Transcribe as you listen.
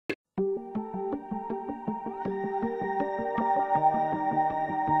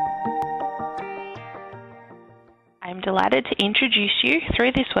I'm delighted to introduce you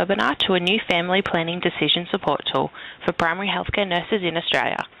through this webinar to a new family planning decision support tool for primary healthcare nurses in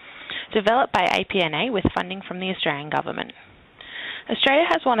Australia, developed by APNA with funding from the Australian Government. Australia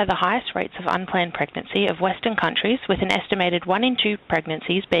has one of the highest rates of unplanned pregnancy of Western countries, with an estimated 1 in 2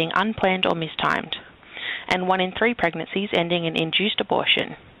 pregnancies being unplanned or mistimed, and 1 in 3 pregnancies ending in induced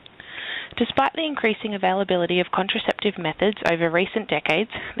abortion. Despite the increasing availability of contraceptive methods over recent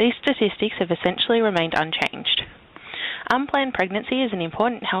decades, these statistics have essentially remained unchanged. Unplanned pregnancy is an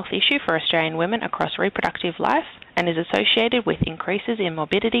important health issue for Australian women across reproductive life and is associated with increases in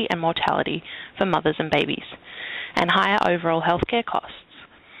morbidity and mortality for mothers and babies, and higher overall healthcare costs.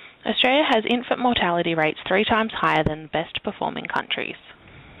 Australia has infant mortality rates 3 times higher than the best performing countries.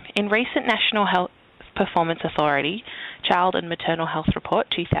 In recent National Health Performance Authority Child and Maternal Health Report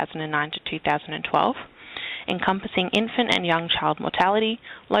 2009 to 2012, encompassing infant and young child mortality,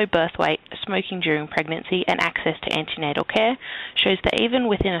 low birth weight, smoking during pregnancy and access to antenatal care, shows that even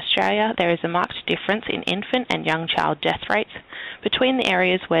within Australia there is a marked difference in infant and young child death rates between the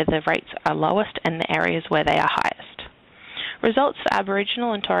areas where the rates are lowest and the areas where they are highest. Results for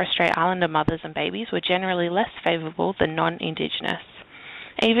Aboriginal and Torres Strait Islander mothers and babies were generally less favourable than non-Indigenous.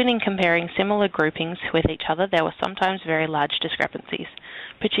 Even in comparing similar groupings with each other, there were sometimes very large discrepancies,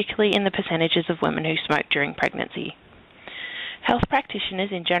 particularly in the percentages of women who smoke during pregnancy. Health practitioners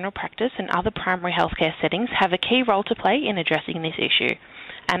in general practice and other primary healthcare settings have a key role to play in addressing this issue,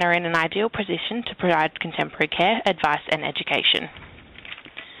 and are in an ideal position to provide contemporary care, advice and education.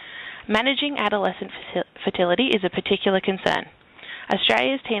 Managing adolescent fertility is a particular concern.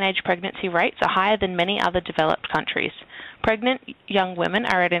 Australia's teenage pregnancy rates are higher than many other developed countries. Pregnant young women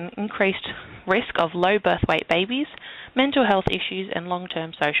are at an increased risk of low birth weight babies, mental health issues and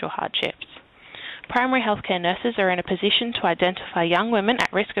long-term social hardships. Primary healthcare nurses are in a position to identify young women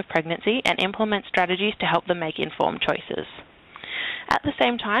at risk of pregnancy and implement strategies to help them make informed choices. At the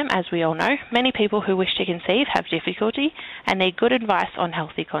same time, as we all know, many people who wish to conceive have difficulty and need good advice on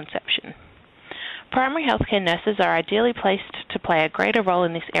healthy conception. Primary healthcare nurses are ideally placed to play a greater role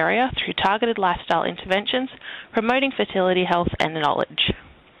in this area through targeted lifestyle interventions, promoting fertility health and knowledge.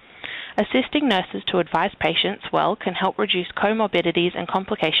 Assisting nurses to advise patients well can help reduce comorbidities and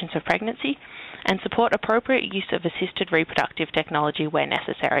complications of pregnancy and support appropriate use of assisted reproductive technology where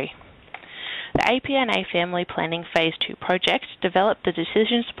necessary. The APNA Family Planning Phase 2 project developed the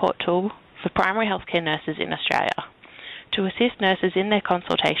decision support tool for primary healthcare nurses in Australia to assist nurses in their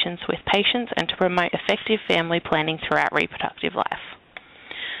consultations with patients and to promote effective family planning throughout reproductive life.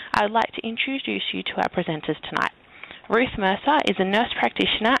 I would like to introduce you to our presenters tonight. Ruth Mercer is a nurse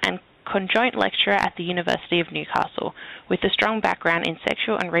practitioner and conjoint lecturer at the University of Newcastle with a strong background in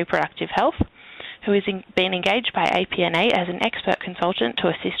sexual and reproductive health, who has been engaged by APNA as an expert consultant to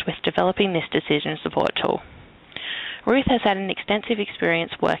assist with developing this decision support tool. Ruth has had an extensive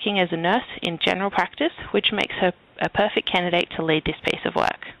experience working as a nurse in general practice, which makes her a perfect candidate to lead this piece of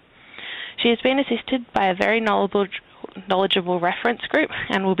work. She has been assisted by a very knowledgeable reference group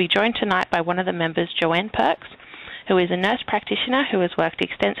and will be joined tonight by one of the members, Joanne Perks, who is a nurse practitioner who has worked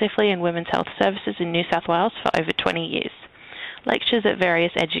extensively in women's health services in New South Wales for over 20 years, lectures at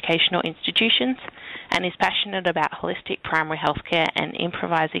various educational institutions, and is passionate about holistic primary healthcare and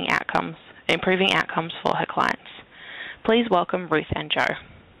improving outcomes for her clients. Please welcome Ruth and Jo.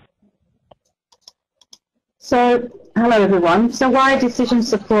 So, hello everyone. So why a decision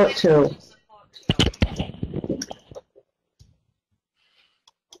support tool?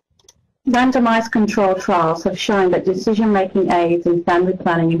 Randomized controlled trials have shown that decision-making aids in family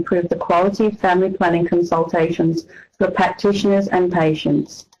planning improve the quality of family planning consultations for practitioners and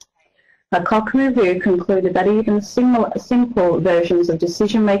patients. A Cochrane review concluded that even simple versions of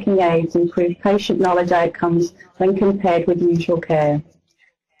decision-making aids improve patient knowledge outcomes when compared with usual care.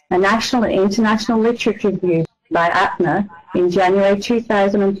 A national and international literature review by APNA in January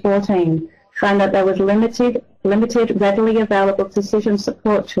 2014 found that there was limited readily available decision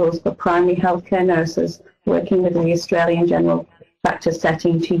support tools for primary healthcare nurses working with the Australian general practice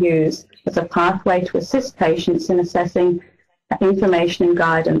setting to use as a pathway to assist patients in assessing information and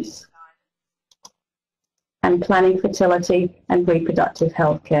guidance and planning fertility and reproductive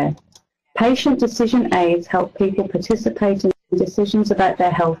health care. Patient decision aids help people participate in decisions about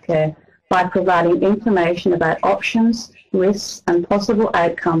their health care by providing information about options, risks and possible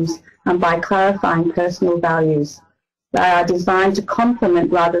outcomes, and by clarifying personal values. They are designed to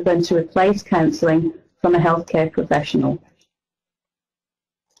complement rather than to replace counselling from a healthcare professional.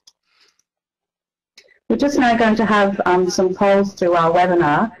 We're just now going to have some polls through our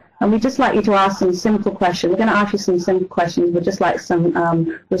webinar. And we'd just like you to ask some simple questions. We're going to ask you some simple questions. We'd just like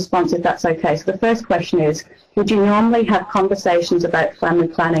some response, if that's okay. So the first question is, would you normally have conversations about family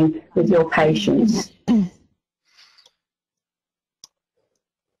planning with your patients?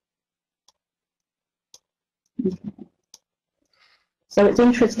 So it's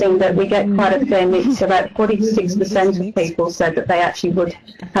interesting that we get quite a fair mix. About 46% of people said that they actually would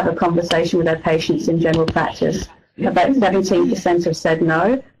have a conversation with their patients in general practice. About 17% have said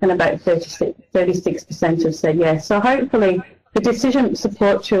no, and about 36% have said yes. So hopefully the decision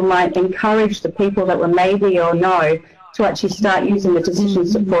support tool might encourage the people that were maybe or no to actually start using the decision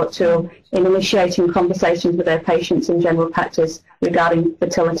support tool in initiating conversations with their patients in general practice regarding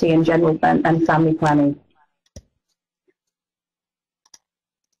fertility and general and family planning.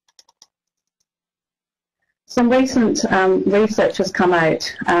 Some recent research has come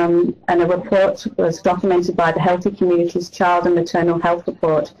out, and a report was documented by the Healthy Communities Child and Maternal Health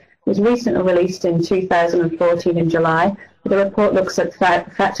Report. It was recently released in 2014 in July. The report looks at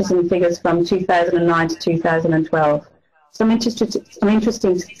factors and figures from 2009 to 2012. Some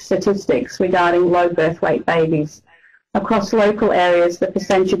interesting statistics regarding low birth weight babies. Across local areas, the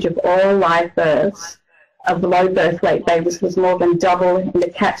percentage of all live births of low birth weight babies was more than double in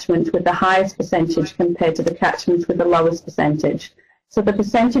the catchment with the highest percentage compared to the catchments with the lowest percentage. So the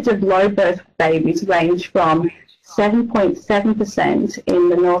percentage of low birth babies range from 7.7% in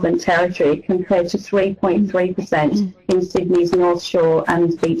the Northern Territory compared to 3.3% in Sydney's North Shore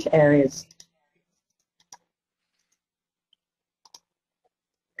and beach areas.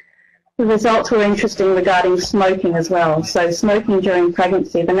 The results were interesting regarding smoking as well. So smoking during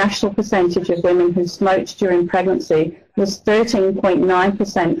pregnancy, the national percentage of women who smoked during pregnancy was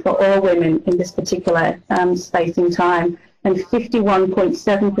 13.9% for all women in this particular space in time, and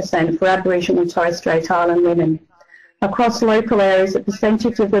 51.7% for Aboriginal and Torres Strait Island women. Across local areas, the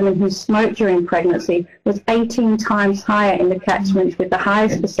percentage of women who smoked during pregnancy was 18 times higher in the catchment with the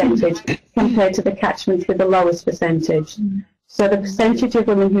highest percentage compared to the catchment with the lowest percentage. So the percentage of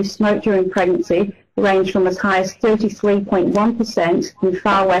women who smoked during pregnancy ranged from as high as 33.1% in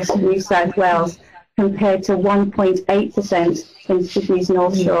far west New South Wales compared to 1.8% in Sydney's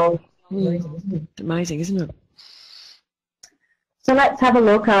North Shore. Amazing, isn't it? So let's have a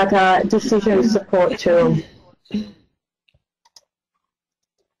look at our decision support tool.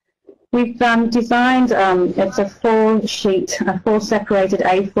 We've designed, it's a four separated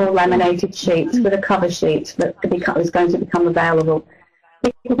A4 laminated sheets with a cover sheet that is going to become available.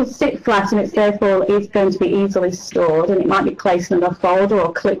 It will sit flat and it's therefore is going to be easily stored, and it might be placed in a folder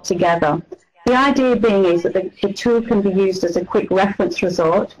or clipped together. The idea being is that the tool can be used as a quick reference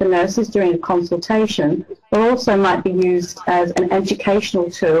resort for nurses during a consultation, or also might be used as an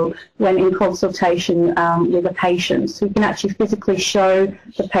educational tool when in consultation with a patient. So you can actually physically show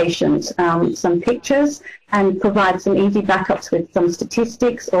the patient some pictures and provide some easy backups with some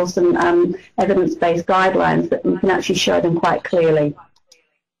statistics or some evidence-based guidelines that you can actually show them quite clearly.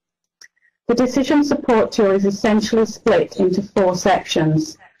 The decision support tool is essentially split into 4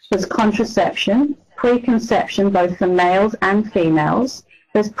 sections. There's contraception, preconception both for males and females,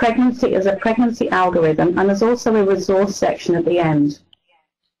 there's pregnancy as a pregnancy algorithm, and there's also a resource section at the end.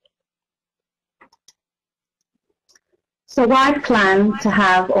 So why plan to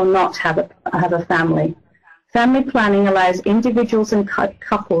have or not have a family? Family planning allows individuals and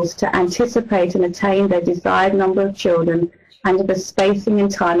couples to anticipate and attain their desired number of children and the spacing and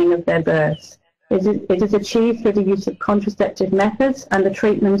timing of their births. It is achieved through the use of contraceptive methods and the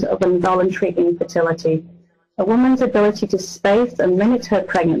treatment of involuntary infertility. A woman's ability to space and limit her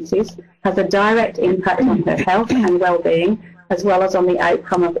pregnancies has a direct impact on her health and well-being, as well as on the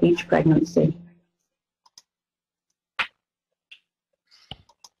outcome of each pregnancy.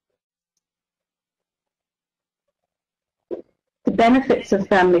 The benefits of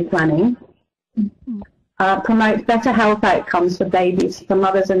family planning promote better health outcomes for babies, for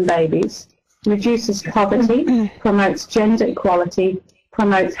mothers and babies, reduces poverty, promotes gender equality,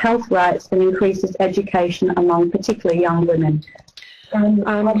 promotes health rights, and increases education among particularly young women.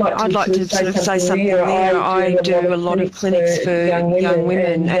 I'd like to sort of say something there. I do a lot of clinics for young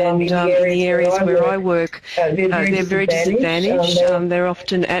women, and in the areas where I work, they're very disadvantaged. They're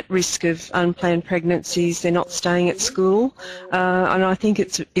often at risk of unplanned pregnancies. They're not staying at school, and I think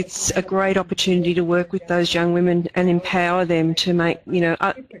it's a great opportunity to work with those young women and empower them to make, you know,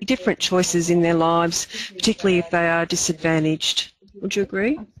 different choices in their lives, particularly if they are disadvantaged. Would you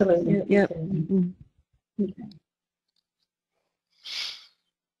agree? Absolutely. Yeah. Okay.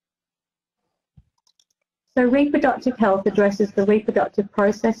 So reproductive health addresses the reproductive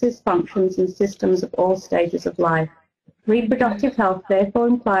processes, functions and systems of all stages of life. Reproductive health therefore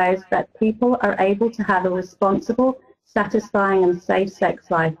implies that people are able to have a responsible, satisfying and safe sex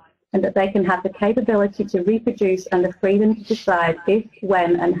life, and that they can have the capability to reproduce and the freedom to decide if,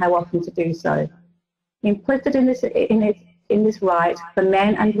 when and how often to do so. Implicit in this right for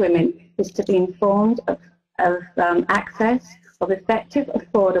men and women is to be informed of access of effective,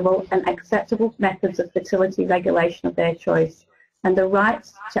 affordable and acceptable methods of fertility regulation of their choice, and the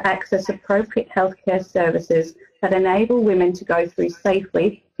rights to access appropriate healthcare services that enable women to go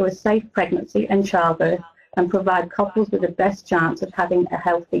safely through a safe pregnancy and childbirth and provide couples with the best chance of having a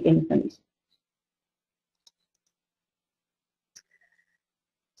healthy infant.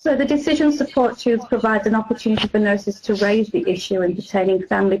 So the decision support tools provides an opportunity for nurses to raise the issue in pertaining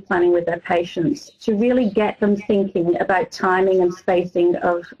family planning with their patients, to really get them thinking about timing and spacing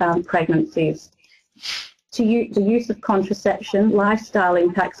of pregnancies. The use of contraception, lifestyle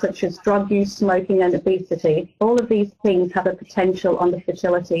impacts such as drug use, smoking and obesity, all of these things have a potential on the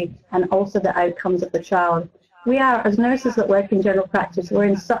fertility and also the outcomes of the child. We are, as nurses that work in general practice, we're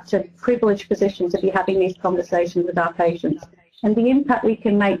in such a privileged position to be having these conversations with our patients. And the impact we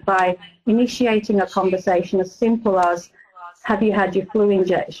can make by initiating a conversation as simple as, have you had your flu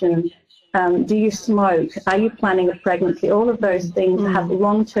injection? Do you smoke? Are you planning a pregnancy? All of those things have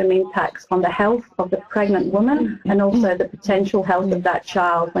long-term impacts on the health of the pregnant woman and also the potential health of that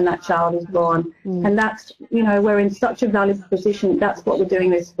child when that child is born. And that's, you know, we're in such a valuable position. That's what we're doing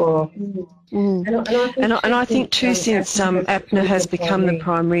this for. And I think too, since APNA has become the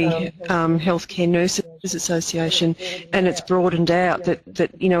primary healthcare nurses association, and it's broadened out, that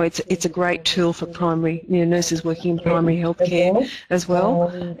you know, it's a great tool for primary, you know, nurses working in primary healthcare as well.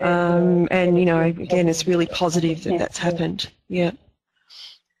 And you know, again, it's really positive that that's happened. Yeah.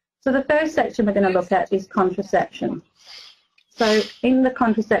 So the first section we're going to look at is contraception. So in the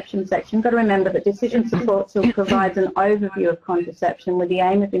contraception section, you've got to remember that decision support tool provides an overview of contraception with the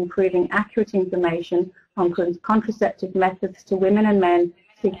aim of improving accurate information on contraceptive methods to women and men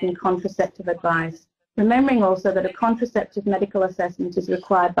seeking contraceptive advice. Remembering also that a contraceptive medical assessment is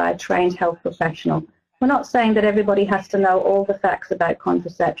required by a trained health professional. We're not saying that everybody has to know all the facts about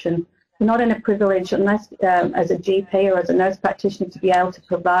contraception. We're not in a privilege, unless as a GP or as a nurse practitioner, to be able to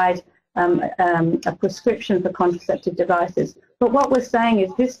provide a prescription for contraceptive devices. But what we're saying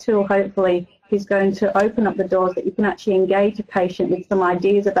is this tool hopefully is going to open up the doors that you can actually engage a patient with some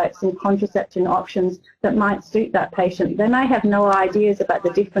ideas about some contraception options that might suit that patient. They may have no ideas about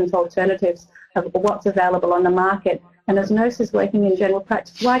the different alternatives of what's available on the market. And as nurses working in general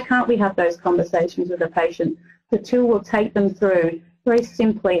practice, why can't we have those conversations with a patient? The tool will take them through very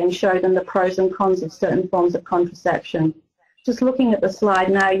simply and show them the pros and cons of certain forms of contraception. Just looking at the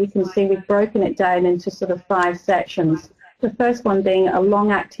slide now, you can see we've broken it down into sort of 5 sections. The first one being a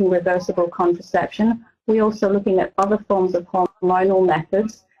long-acting reversible contraception. We're also looking at other forms of hormonal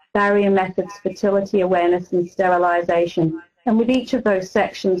methods, barrier methods, fertility awareness and sterilisation. And with each of those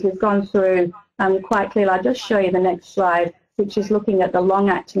sections, we've gone through quite clearly. I'll just show you the next slide, which is looking at the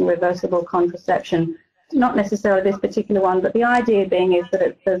long-acting reversible contraception. Not necessarily this particular one, but the idea being is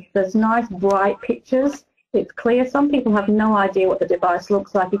that there's nice, bright pictures. It's clear. Some people have no idea what the device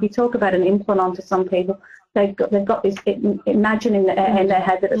looks like. If you talk about an implant onto some people, they've got this imagining in their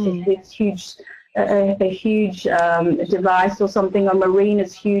head that it's this huge, a huge device or something. A marine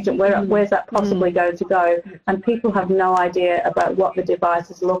is huge, and where's that possibly going to go? And people have no idea about what the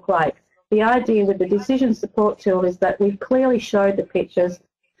devices look like. The idea with the decision support tool is that we've clearly showed the pictures.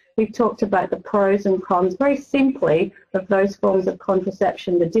 We've talked about the pros and cons very simply of those forms of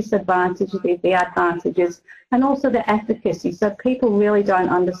contraception, the disadvantages, the advantages, and also the efficacy. So people really don't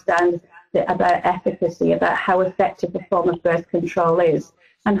understand about efficacy, about how effective a form of birth control is.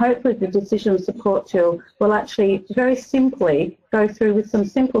 And hopefully the decision support tool will actually very simply go through with some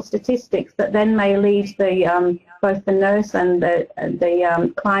simple statistics that then may lead both the nurse and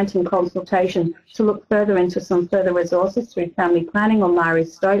the client in consultation to look further into some further resources through family planning or Marie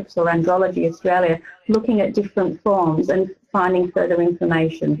Stopes or Andrology Australia, looking at different forms and finding further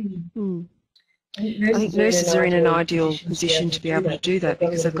information. I think nurses are in an ideal position to be able to do that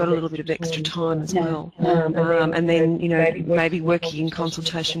because they've got a little bit of extra time as well. And then, you know, maybe working in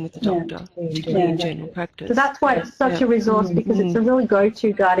consultation with the doctor, particularly in general practice. So that's why it's such a resource, because it's a really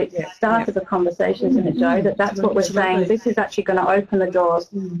go-to guide. It's the start of the conversations in it, Joe, that's what we're saying. This is actually going to open the doors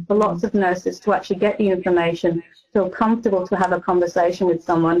for lots of nurses to actually get the information, feel comfortable to have a conversation with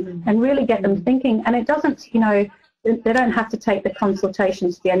someone and really get them thinking. And it doesn't, you know, they don't have to take the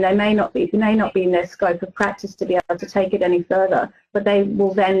consultations to the end. It may not be in their scope of practice to be able to take it any further, but they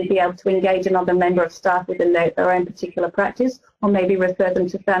will then be able to engage another member of staff within their own particular practice, or maybe refer them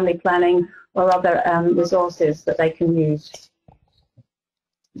to family planning or other resources that they can use.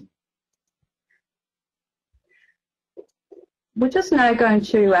 We're just now going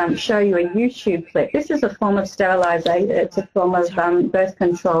to show you a YouTube clip. This is a form of sterilisation. It's a form of birth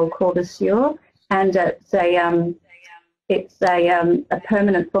control called Assure, and it's a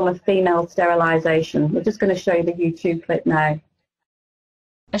permanent form of female sterilisation. We're just going to show you the YouTube clip now.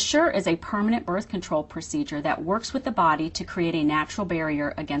 Assure is a permanent birth control procedure that works with the body to create a natural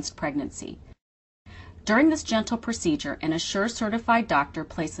barrier against pregnancy. During this gentle procedure, an Assure certified doctor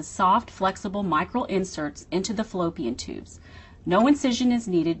places soft, flexible micro inserts into the fallopian tubes. No incision is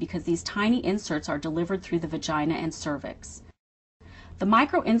needed because these tiny inserts are delivered through the vagina and cervix. The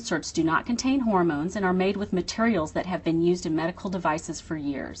micro inserts do not contain hormones and are made with materials that have been used in medical devices for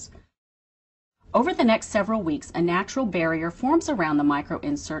years. Over the next several weeks, a natural barrier forms around the micro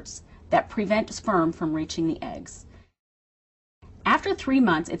inserts that prevent sperm from reaching the eggs. After 3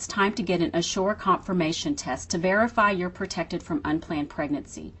 months, it's time to get an Assure confirmation test to verify you're protected from unplanned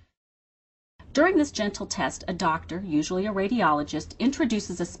pregnancy. During this gentle test, a doctor, usually a radiologist,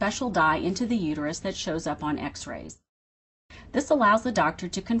 introduces a special dye into the uterus that shows up on X-rays. This allows the doctor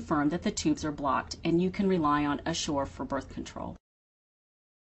to confirm that the tubes are blocked, and you can rely on Assure for birth control.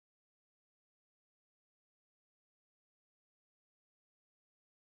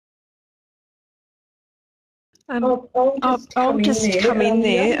 I'll just come in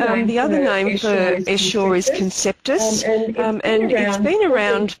there. The other name for Assure is Conceptus, and it's been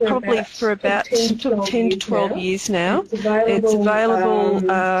around probably for about 10 to 12 years now. It's available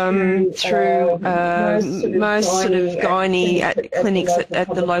through most sort of gynae clinics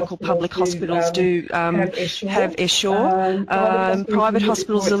at the local public hospitals do have Assure. Private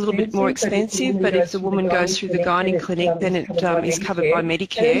hospitals are a little bit more expensive, but if the woman goes through the gynae clinic, then it is covered by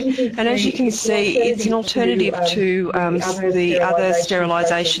Medicare. And as you can see, it's an alternative to the other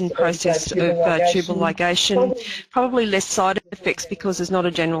sterilisation process of tubal ligation, probably less side effects because there's not a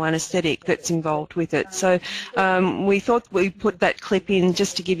general anaesthetic that's involved with it. So we thought we'd put that clip in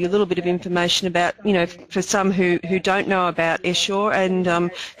just to give you a little bit of information about, you know, for some who don't know about Assure, and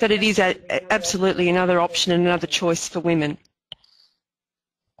that it is absolutely another option and another choice for women.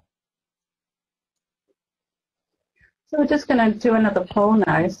 So we're just going to do another poll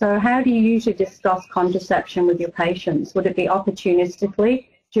now. So how do you usually discuss contraception with your patients? Would it be opportunistically,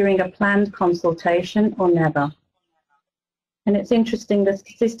 during a planned consultation, or never? And it's interesting, the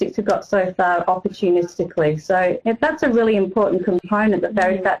statistics we've got so far opportunistically. So if that's a really important component, the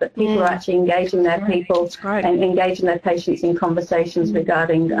very fact that people are actually engaging their people and engaging their patients in conversations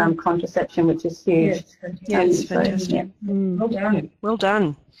regarding contraception, which is huge. Yes, fantastic. Well done. Well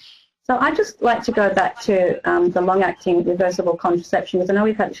done. So I'd just like to go back to the long-acting reversible contraception, because I know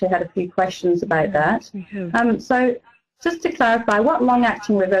we've actually had a few questions about that. So just to clarify, what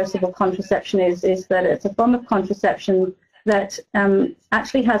long-acting reversible contraception is that it's a form of contraception that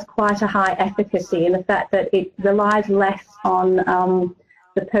actually has quite a high efficacy in the fact that it relies less on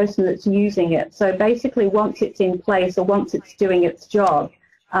the person that's using it. So basically, once it's in place or once it's doing its job,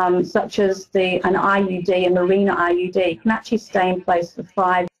 such as an IUD, a Mirena IUD, can actually stay in place for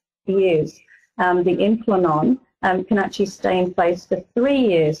 5 years. The Implanon can actually stay in place for 3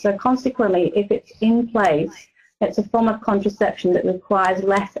 years. So consequently, if it's in place, it's a form of contraception that requires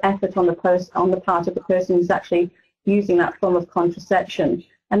less effort on the part of the person who's actually using that form of contraception.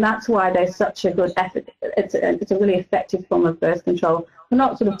 And that's why there's such a good effort. It's a really effective form of birth control. We're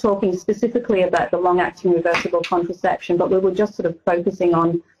not sort of talking specifically about the long-acting reversible contraception, but we were just sort of focusing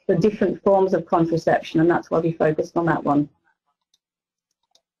on the different forms of contraception, and that's why we focused on that one.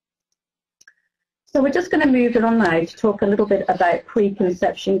 So we're just going to move it on now to talk a little bit about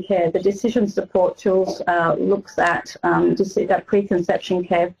preconception care. The decision support tools looks at preconception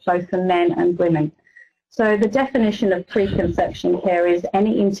care both for men and women. So the definition of preconception care is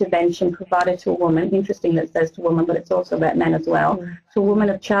any intervention provided to a woman, interesting that it says to woman, but it's also about men as well, to a woman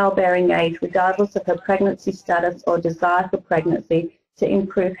of childbearing age, regardless of her pregnancy status or desire for pregnancy, to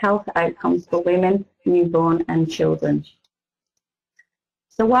improve health outcomes for women, newborn and children.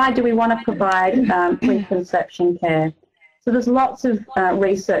 So why do we want to provide preconception care? So there's lots of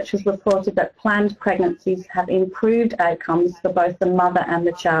research has reported that planned pregnancies have improved outcomes for both the mother and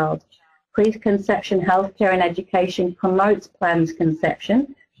the child. Preconception healthcare and education promotes planned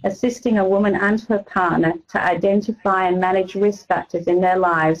conception, assisting a woman and her partner to identify and manage risk factors in their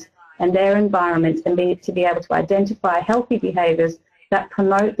lives and their environment, and to be able to identify healthy behaviours that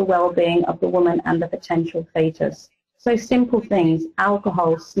promote the well-being of the woman and the potential fetus. So simple things: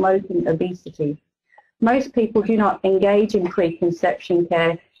 alcohol, smoking, obesity. Most people do not engage in preconception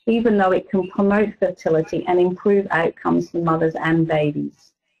care, even though it can promote fertility and improve outcomes for mothers and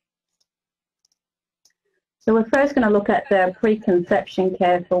babies. So we're first going to look at the preconception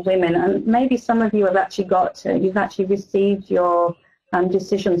care for women, and maybe some of you have actually you've actually received your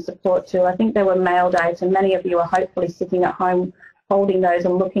decision support tool. I think they were mailed out, and many of you are hopefully sitting at home holding those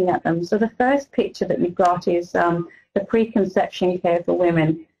and looking at them. So the first picture that we've got is the preconception care for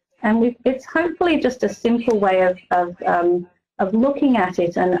women, and it's hopefully just a simple way of looking at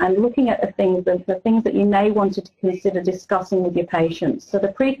it and looking at the things that you may want to consider discussing with your patients. So the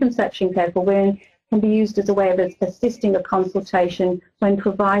preconception care for women can be used as a way of assisting a consultation when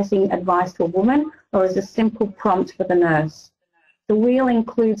providing advice to a woman, or as a simple prompt for the nurse. The wheel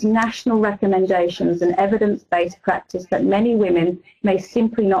includes national recommendations and evidence-based practice that many women may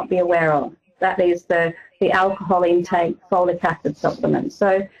simply not be aware of. That is the alcohol intake, folic acid supplements.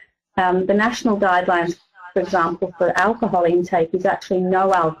 So the national guidelines, for example, for alcohol intake is actually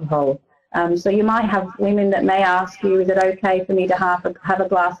no alcohol. So you might have women that may ask you, is it okay for me to have a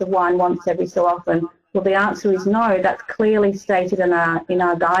glass of wine once every so often? Well, the answer is no. That's clearly stated in our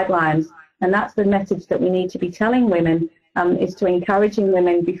guidelines, and that's the message that we need to be telling women, is to encouraging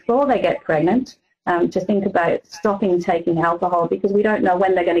women before they get pregnant to think about stopping taking alcohol, because we don't know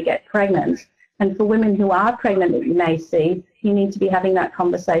when they're going to get pregnant. And for women who are pregnant that you may see, you need to be having that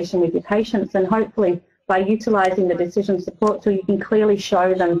conversation with your patients, and hopefully by utilising the decision support tool, you can clearly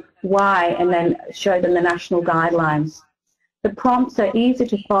show them why and then show them the national guidelines. The prompts are easy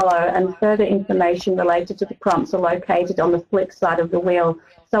to follow, and further information related to the prompts are located on the flick side of the wheel.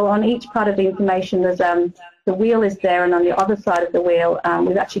 So on each part of the information, there's the wheel is there, and on the other side of the wheel,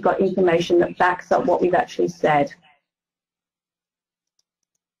 we've actually got information that backs up what we've actually said.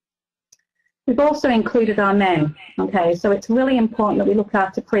 We've also included our men. Okay, so it's really important that we look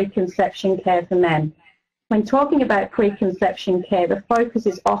after preconception care for men. When talking about preconception care, the focus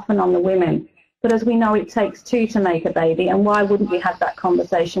is often on the women, but as we know, it takes two to make a baby, and why wouldn't we have that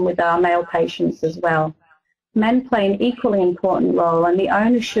conversation with our male patients as well? Men play an equally important role, and the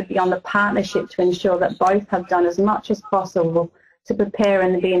onus should be on the partnership to ensure that both have done as much as possible to prepare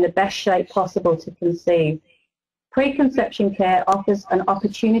and be in the best shape possible to conceive. Preconception care offers an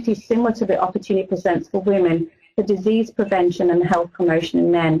opportunity similar to the opportunity presents for women for disease prevention and health promotion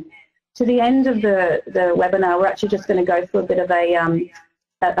in men. To the end of the webinar, we're actually just going to go through a bit of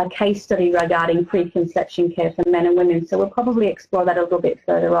a case study regarding preconception care for men and women. So we'll probably explore that a little bit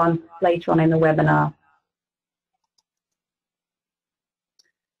further on later on in the webinar.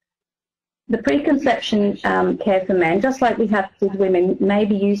 The preconception care for men, just like we have with women, may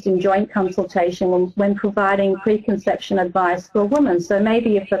be used in joint consultation when providing preconception advice for a woman. So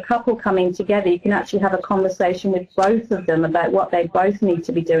maybe if a couple come in together, you can actually have a conversation with both of them about what they both need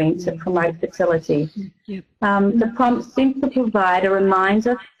to be doing to promote fertility. Yep. The prompts simply provide a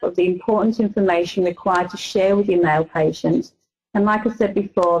reminder of the important information required to share with your male patient. And like I said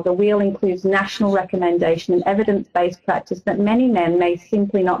before, the wheel includes national recommendation and evidence-based practice that many men may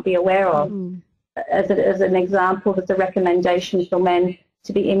simply not be aware of. As an example, there's a recommendation for men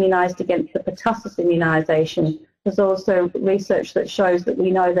to be immunised against the pertussis immunisation. There's also research that shows that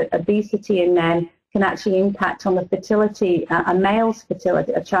we know that obesity in men can actually impact on the fertility, a male's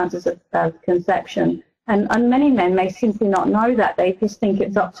fertility, chances of conception. And many men may simply not know that. They just think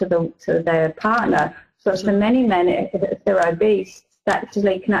it's up to their partner. So for many men, if they're obese, that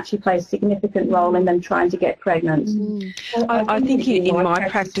actually can actually play a significant role in them trying to get pregnant. I think in my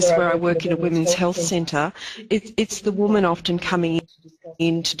practice where I work in a women's health centre, it's the woman often coming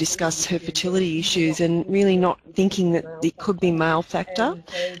in to discuss her fertility issues and really not thinking that it could be male factor,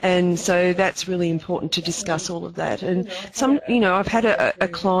 and so that's really important to discuss all of that. And I've had a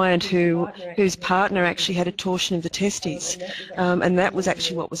client whose partner actually had a torsion of the testes, and that was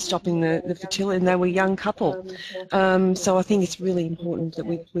actually what was stopping the fertility, and they were a young couple. So I think it's really important that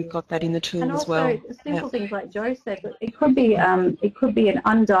we've got that in the tool as well. And also simple things like Joe said, but it could be an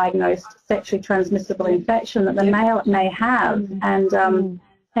undiagnosed sexually transmissible infection that the male may have,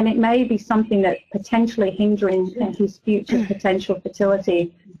 and it may be something that potentially hindering his future potential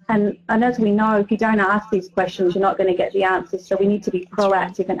fertility. And as we know, if you don't ask these questions, you're not going to get the answers. So we need to be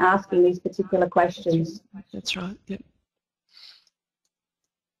proactive in asking these particular questions. That's right. Yep.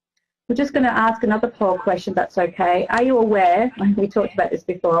 We're just going to ask another poll question, if that's okay. Are you aware, we talked about this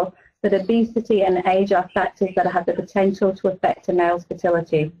before, that obesity and age are factors that have the potential to affect a male's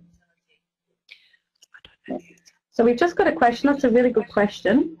fertility? So we've just got a question. That's a really good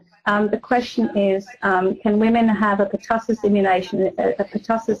question. The question is, can women have a pertussis immunization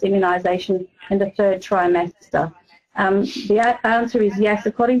in the 3rd trimester? The answer is yes.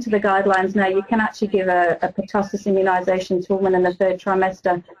 According to the guidelines now, you can actually give a pertussis immunization to a woman in the 3rd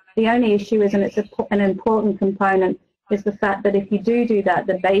trimester. The only issue is, and it's an important component, is the fact that if you do that,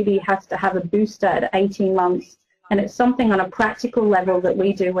 the baby has to have a booster at 18 months. And it's something on a practical level that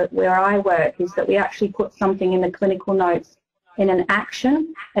we do where I work, is that we actually put something in the clinical notes in an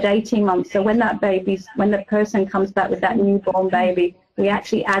action at 18 months. So when the person comes back with that newborn baby, we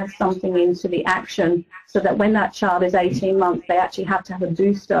actually add something into the action so that when that child is 18 months, they actually have to have a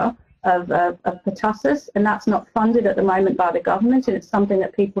booster of pertussis, and that's not funded at the moment by the government, and it's something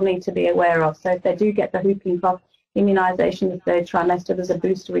that people need to be aware of. So if they do get the whooping cough immunization in the 3rd trimester, there's a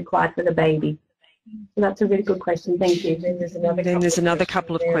booster required for the baby. So that's a really good question. Thank you. Then there's another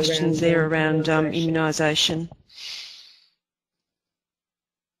couple of questions there around immunisation.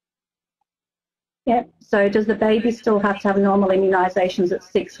 Yeah. So does the baby still have to have normal immunisations at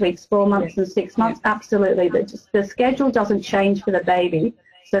 6 weeks, 4 months and 6 months? Absolutely. The schedule doesn't change for the baby.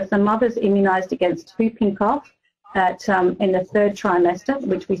 So if the mother's immunised against whooping cough in the 3rd trimester,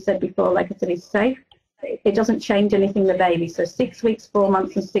 which we said before, like I said, is safe, it doesn't change anything the baby. So 6 weeks, 4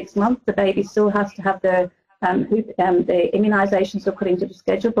 months and 6 months, the baby still has to have the immunisations according to the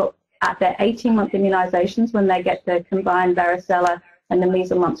schedule, but at their 18-month immunisations, when they get the combined varicella and the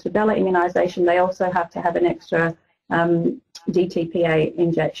measles, mumps, rubella immunisation, they also have to have an extra DTPA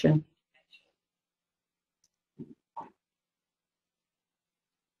injection.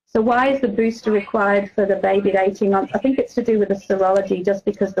 So why is the booster required for the baby at 18 months? I think it's to do with the serology, just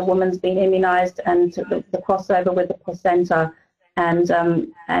because the woman's been immunised and the crossover with the placenta. And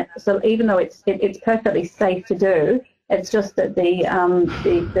so even though it's perfectly safe to do, it's just that the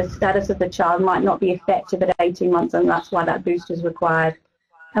status of the child might not be effective at 18 months, and that's why that booster is required.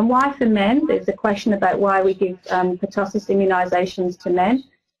 And why for men? There's a question about why we give pertussis immunisations to men.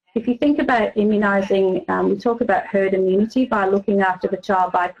 If you think about immunising, we talk about herd immunity by looking after the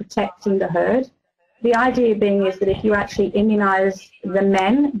child, by protecting the herd. The idea being is that if you actually immunise the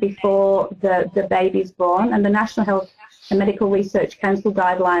men before the baby's born, and the National Health and Medical Research Council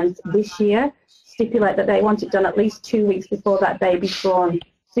guidelines this year stipulate that they want it done at least 2 weeks before that baby's born.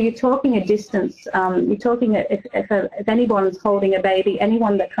 So you're talking a distance. You're talking if anyone's holding a baby,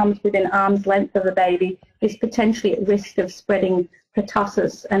 anyone that comes within arm's length of a baby is potentially at risk of spreading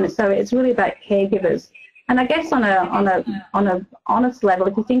pertussis, and so it's really about caregivers. And I guess on a honest level,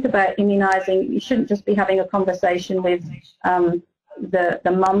 if you think about immunising, you shouldn't just be having a conversation with the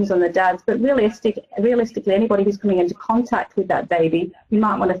mums and the dads, but realistically, anybody who's coming into contact with that baby, you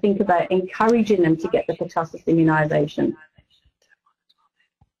might want to think about encouraging them to get the pertussis immunisation.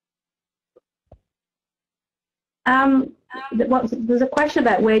 There's a question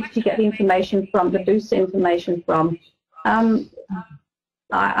about where did you get the information from, the booster information from.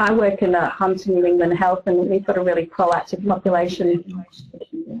 I work in Hunter New England Health, and we've got a really proactive population.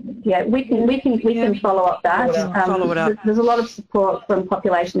 Yeah, we can follow up that. Follow it up. There's a lot of support from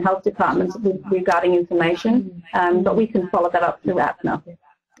population health departments regarding information, but we can follow that up through APNA.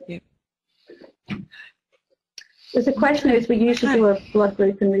 Yep. There's a question is we usually do a blood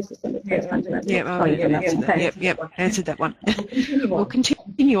group and resistant to first antigen. Yep, answered that one. We'll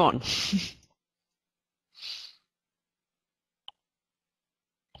continue on.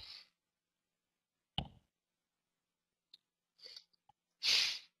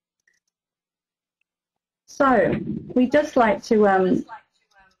 So we'd just like to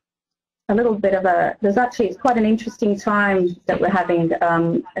a little bit of it's quite an interesting time that we're having.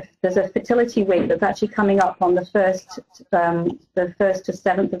 There's a fertility week that's actually coming up on the 1st to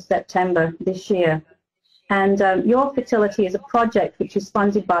 7th of September this year. And Your Fertility is a project which is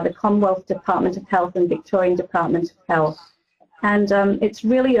funded by the Commonwealth Department of Health and Victorian Department of Health. And it's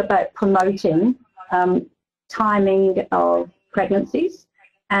really about promoting timing of pregnancies.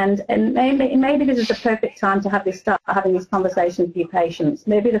 And maybe this is the perfect time to start having these conversations with your patients.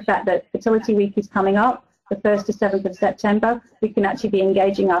 Maybe the fact that Fertility Week is coming up, the 1st to 7th of September, we can actually be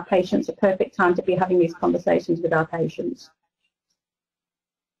engaging our patients, a perfect time to be having these conversations with our patients.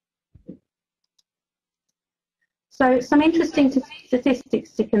 So some interesting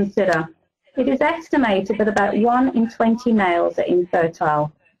statistics to consider. It is estimated that about 1 in 20 males are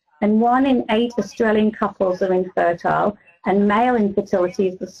infertile, and 1 in 8 Australian couples are infertile, and male infertility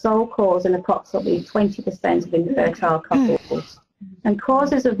is the sole cause in approximately 20% of infertile couples. And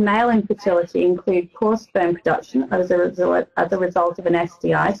causes of male infertility include poor sperm production as a result of an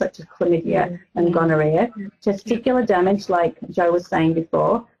STI, such as chlamydia and gonorrhea, testicular damage, like Joe was saying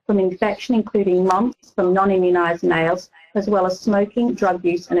before, from infection, including mumps from non-immunised males, as well as smoking, drug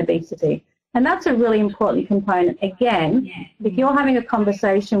use and obesity. And that's a really important component. Again, if you're having a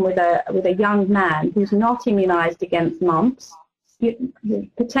conversation with a young man who's not immunised against mumps, the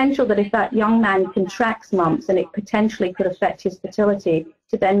potential that if that young man contracts mumps, and it potentially could affect his fertility,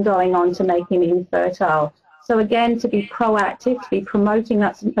 to then going on to make him infertile. So again, to be proactive, to be promoting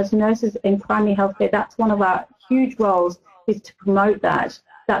that as nurses in primary healthcare, that's one of our huge roles, is to promote that.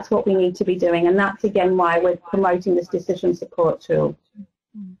 That's what we need to be doing, and that's again why we're promoting this decision support tool.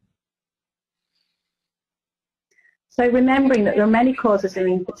 So remembering that there are many causes of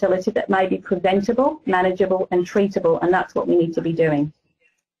infertility that may be preventable, manageable and treatable, and that's what we need to be doing.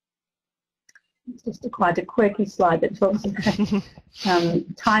 It's just quite a quirky slide that talks about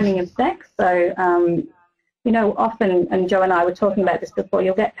timing of sex. So, you know, often, and Joe and I were talking about this before,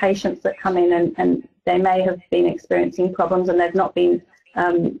 you'll get patients that come in and they may have been experiencing problems and they've not been,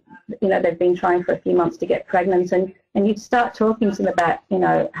 you know, they've been trying for a few months to get pregnant, and you'd start talking to them about, you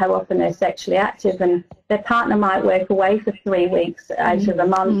know, how often they're sexually active, and their partner might work away for 3 weeks out of a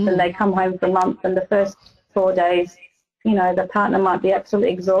month, and they come home for a month, and the first 4 days, you know, the partner might be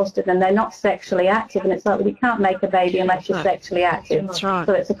absolutely exhausted and they're not sexually active, and it's like, we can't make a baby unless you're sexually active. That's right.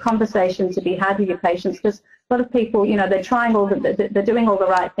 So it's a conversation to be had with your patients, because a lot of people, you know, they're trying they're doing all the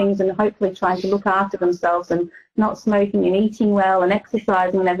right things and hopefully trying to look after themselves and not smoking and eating well and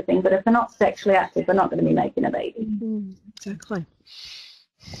exercising and everything, but if they're not sexually active, they're not going to be making a baby. Exactly.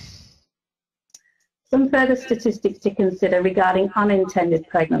 Some further statistics to consider regarding unintended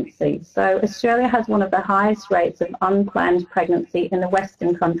pregnancy. So Australia has one of the highest rates of unplanned pregnancy in the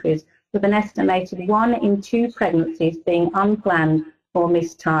Western countries, with an estimated 1 in 2 pregnancies being unplanned or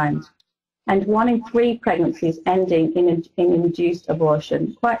mistimed, and 1 in 3 pregnancies ending in induced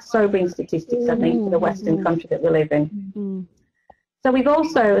abortion. Quite sobering statistics, I think, for the Western country that we live in. So we've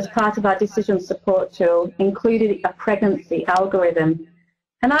also, as part of our decision support tool, included a pregnancy algorithm.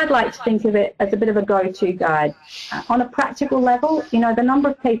 And I'd like to think of it as a bit of a go-to guide. On a practical level, you know, the number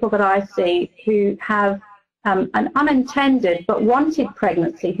of people that I see who have an unintended but wanted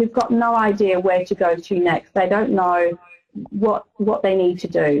pregnancy, who've got no idea where to go to next. They don't know what they need to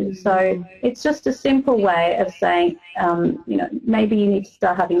do. So it's just a simple way of saying, you know, maybe you need to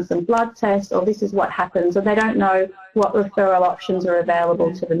start having some blood tests, or this is what happens, or they don't know what referral options are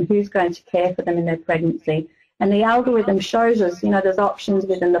available to them, who's going to care for them in their pregnancy. And the algorithm shows us, you know, there's options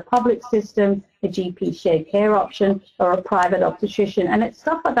within the public system, a GP shared care option, or a private obstetrician. And it's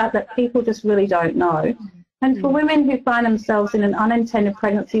stuff like that that people just really don't know. And for women who find themselves in an unintended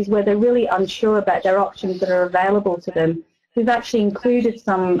pregnancies where they're really unsure about their options that are available to them, we've actually included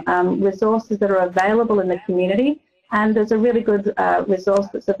some resources that are available in the community. And there's a really good resource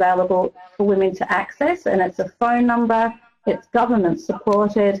that's available for women to access, and it's a phone number, it's government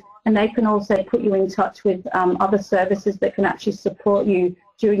supported, and they can also put you in touch with other services that can actually support you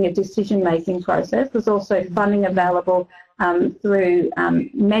during a decision-making process. There's also funding available through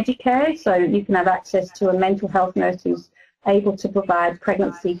Medicare, so you can have access to a mental health nurse who's able to provide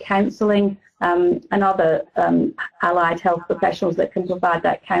pregnancy counselling and other allied health professionals that can provide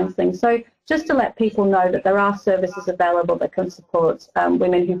that counselling. So just to let people know that there are services available that can support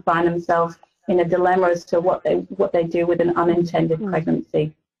women who find themselves in a dilemma as to what they do with an unintended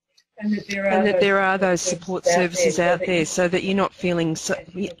pregnancy. And that there are those support services out there, so that you're not feeling, as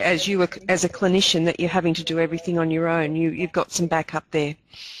a clinician, that you're having to do everything on your own. You've got some backup there.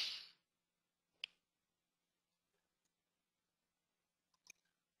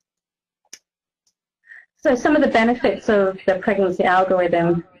 So some of the benefits of the pregnancy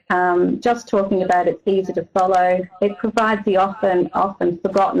algorithm, just talking about it's easy to follow. It provides the often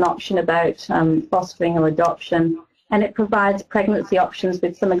forgotten option about fostering or adoption. And it provides pregnancy options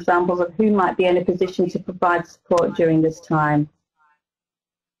with some examples of who might be in a position to provide support during this time.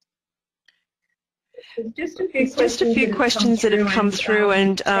 Just a few questions that have come through,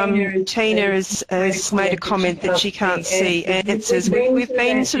 and Tina has made a comment that she can't see answers. We've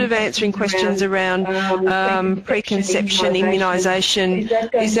been sort of answering questions around preconception, immunisation.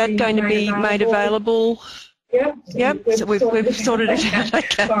 Is that going to be made available? Yep. So we've sorted it out.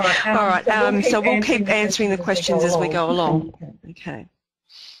 Okay. All right. So we'll keep answering the questions as we go along. Okay.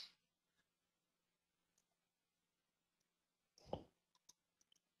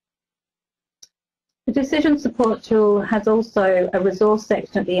 The decision support tool has also a resource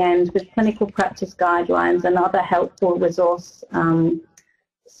section at the end with clinical practice guidelines and other helpful resource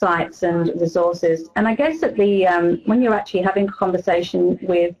sites and resources. And I guess at the when you're actually having a conversation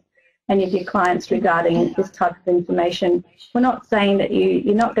with any of your clients regarding this type of information, we're not saying that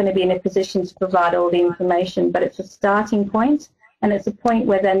you're not going to be in a position to provide all the information, but it's a starting point. and it's a point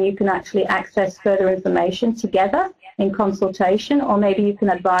where then you can actually access further information together in consultation, or maybe you can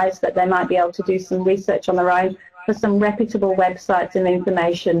advise that they might be able to do some research on their own for some reputable websites and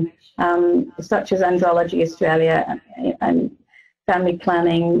information, such as Andrology Australia and Family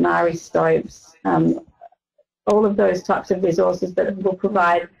Planning, Marie Stopes, all of those types of resources that will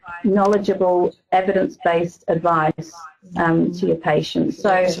provide knowledgeable, evidence-based advice to your patients. So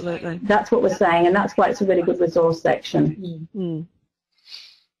absolutely, that's what we're saying, and that's why it's a really good resource section. Mm-hmm.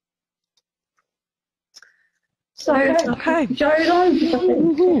 So, okay. So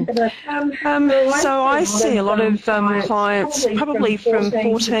I see a lot of clients, probably from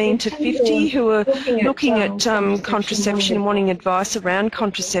 14 to 50, who are looking at contraception and wanting advice around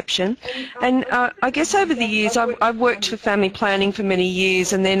contraception. And I guess over the years, I've worked for family planning for many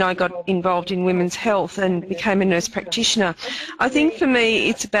years, and then I got involved in women's health and became a nurse practitioner. I think for me,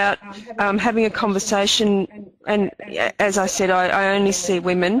 it's about having a conversation. And as I said, I only see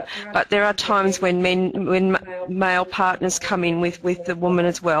women, but there are times when male partners come in with the woman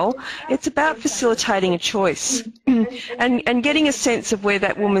as well. It's about facilitating a choice and getting a sense of where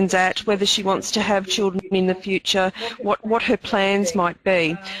that woman's at, whether she wants to have children in the future, what her plans might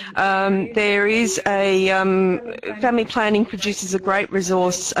be. There is a family planning produces a great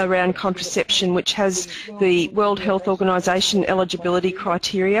resource around contraception, which has the World Health Organization eligibility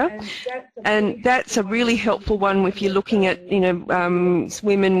criteria, and that's a really helpful one if you're looking at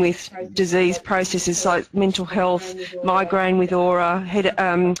women with disease processes like mental health, migraine with aura,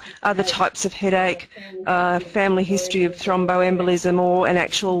 other types of headache, family history of thromboembolism, or an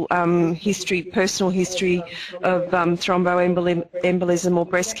actual personal history of thromboembolism or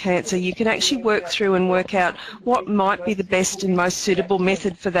breast cancer. You can actually work through and work out what might be the best and most suitable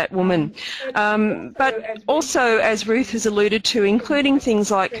method for that woman. But also, as Ruth has alluded to, including things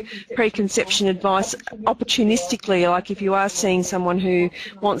like preconception advice opportunistically, like if you are seeing someone who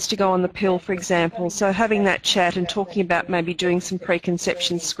wants to go on the pill, for example, so having that chat and talking about maybe doing some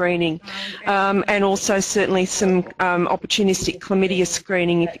preconception screening, and also certainly some opportunistic chlamydia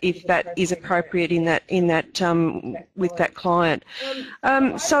screening if that is appropriate in that with that client.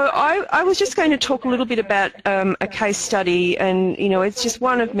 So I was just going to talk a little bit about a case study, and it's just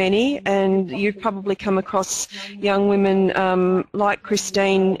one of many, and you've probably come across young women like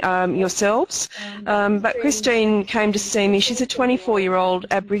Christine yourselves, but Christine came to see me. She's a 24-year-old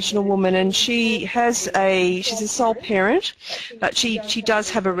Aboriginal woman, and she's a sole parent, but she does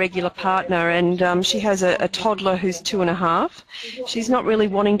have a regular partner, and she has a toddler who's 2.5. She's not really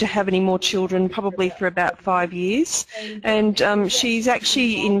wanting to have any more children, probably for about 5 years, and she's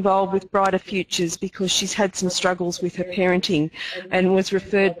actually involved with Brighter Futures because she's had some struggles with her parenting and was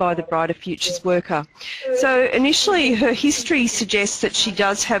referred by the Brighter Futures worker. So initially her history suggests that she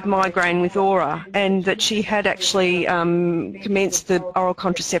does have migraine with aura, and that she had actually commenced the oral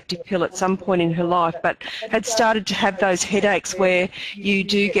contraceptive pill at some point in her life, but had started to have those headaches where you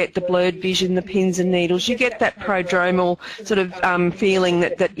do get the blurred vision, the pins and needles. You get that prodromal sort of feeling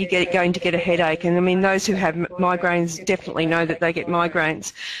that you're going to get a headache. And I mean, those who have migraines definitely know that they get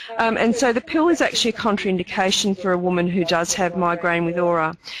migraines. And so the pill is actually a contraindication for a woman who does have migraine with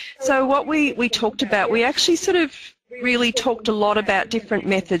aura. So what we talked about, we actually sort of really talked a lot about different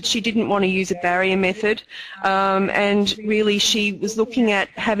methods. She didn't want to use a barrier method, and really she was looking at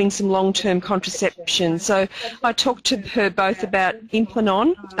having some long-term contraception. So I talked to her both about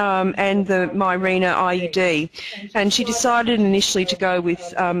Implanon and the Mirena IUD, and she decided initially to go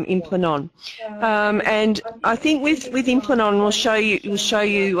with Implanon. And I think with Implanon, we'll show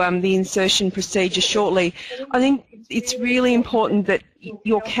you the insertion procedure shortly. I think it's really important that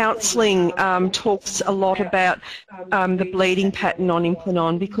your counselling talks a lot about the bleeding pattern on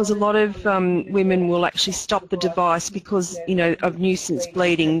Implanon, because a lot of women will actually stop the device because of nuisance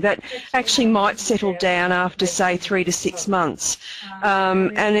bleeding that actually might settle down after, say, 3 to 6 months.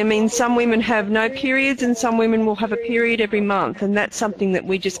 And I mean, some women have no periods and some women will have a period every month, and that's something that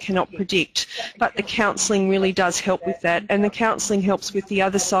we just cannot predict. But the counselling really does help with that, and the counselling helps with the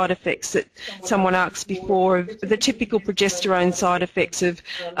other side effects that someone asked before, of the typical progesterone side effects of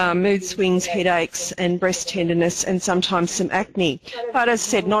mood swings, headaches and breast tenderness, and sometimes some acne. But as I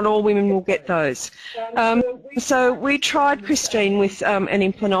said, not all women will get those. So we tried Christine with an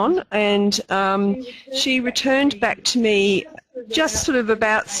Implanon, and she returned back to me just sort of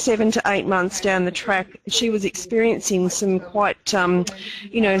about 7 to 8 months down the track, she was experiencing some quite,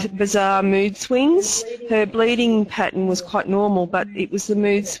 you know, bizarre mood swings. Her bleeding pattern was quite normal, but it was the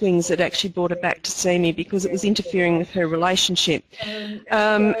mood swings that actually brought her back to see me because it was interfering with her relationship.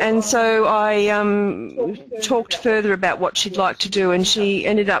 And so I talked further about what she'd like to do, and she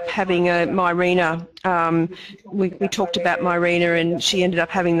ended up having a Mirena. We talked about Mirena, and she ended up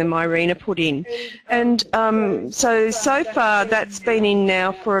having the Mirena put in. And so far that's been in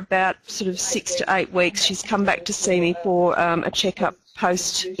now for about sort of 6 to 8 weeks. She's come back to see me for a checkup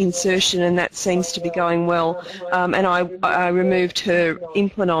post-insertion, and that seems to be going well. And I removed her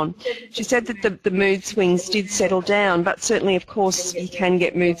Implanon. She said that the mood swings did settle down, but certainly, of course, you can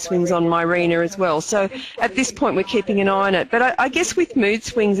get mood swings on Mirena as well. So at this point, we're keeping an eye on it. But I guess with mood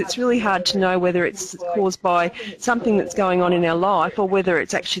swings, it's really hard to know whether it's caused by something that's going on in our life or whether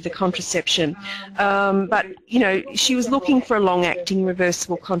it's actually the contraception. But, you know, she was looking for a long-acting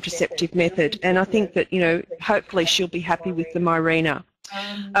reversible contraceptive method, and I think that, you know, hopefully she'll be happy with the Mirena.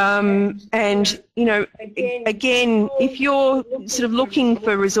 And, you know, again, if you're sort of looking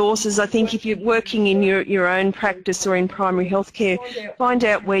for resources, I think if you're working in your own practice or in primary healthcare, find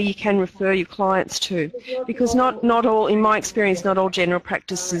out where you can refer your clients to, because not all, in my experience, not all general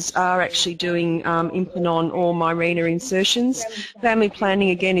practices are actually doing Implanon or Mirena insertions. Family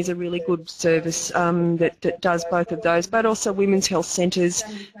planning, again, is a really good service that does both of those, but also women's health centres.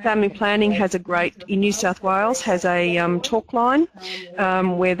 Family planning has a great, in New South Wales, has a talk line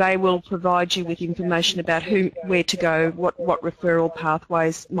where they will provide you with information about where to go, what referral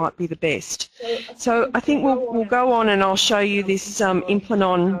pathways might be the best. So I think we'll go on, and I'll show you this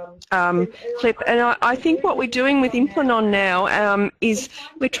Implanon clip. And I think what we're doing with Implanon now is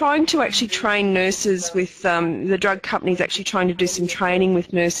we're trying to actually train nurses with, the drug company's actually trying to do some training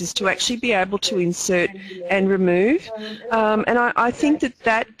with nurses to actually be able to insert and remove. And I think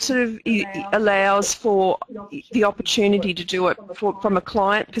that sort of allows for the opportunity to do it from a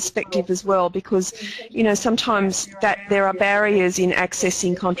client perspective as well, because, you know, sometimes there are barriers in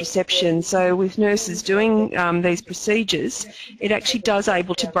accessing contraception. So with nurses doing these procedures, it actually does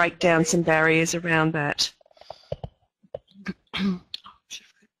able to break down some barriers around that.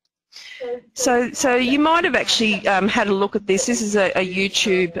 So you might have actually had a look at this. This is a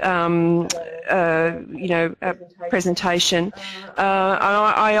YouTube you know, presentation.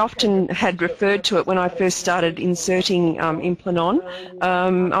 I often had referred to it when I first started inserting Implanon.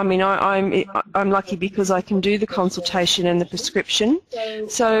 I mean, I'm lucky because I can do the consultation and the prescription.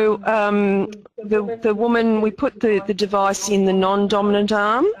 So the woman, we put the device in the non-dominant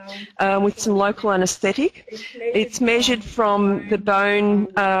arm with some local anaesthetic. It's measured from the bone.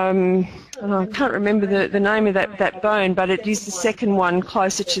 I can't remember the name of that bone, but it is the second one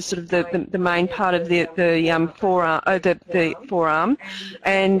closer to sort of the main part of the forearm,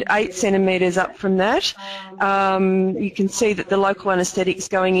 and 8 centimetres up from that. You can see that the local anaesthetic is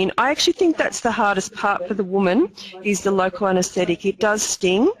going in. I actually think that's the hardest part for the woman, is the local anaesthetic. It does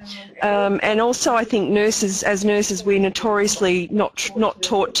sting, and also I think as nurses, we're notoriously not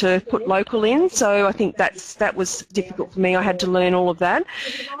taught to put local in, so I think that was difficult for me. I had to learn all of that.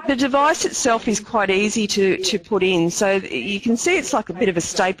 The device itself is quite easy to put in, so you can see it's like a bit of a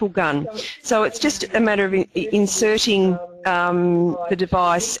staple gun. So it's just a matter of inserting the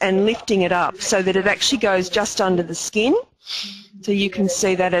device and lifting it up so that it actually goes just under the skin. So you can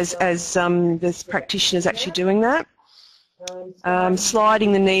see that as this practitioner is actually doing that.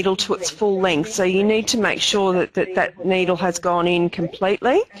 Sliding the needle to its full length, so you need to make sure that needle has gone in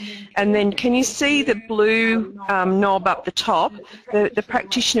completely. And then can you see the blue knob up the top? The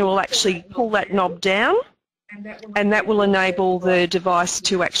practitioner will actually pull that knob down, and that will enable the device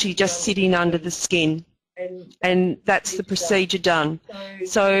to actually just sit in under the skin. And that's the procedure done.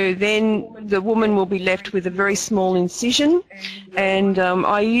 So then the woman will be left with a very small incision, and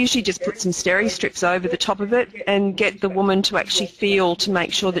I usually just put some steri strips over the top of it and get the woman to actually feel, to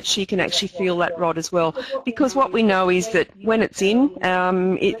make sure that she can actually feel that rod as well, because what we know is that when it's in,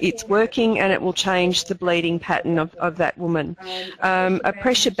 it's working, and it will change the bleeding pattern of that woman. A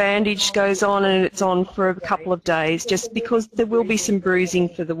pressure bandage goes on, and it's on for a couple of days, just because there will be some bruising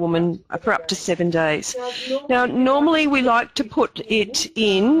for the woman for up to 7 days. Now, normally we like to put it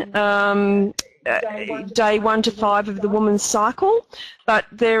in day 1 to 5 of the woman's cycle, but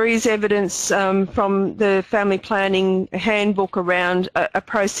there is evidence from the family planning handbook around a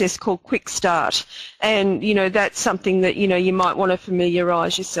process called quick start, and you know, that's something that you might want to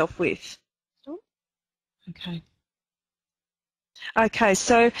familiarise yourself with. Okay,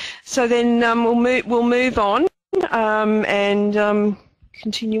 so then we'll move on and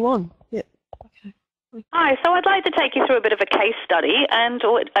continue on. Hi, so I'd like to take you through a bit of a case study and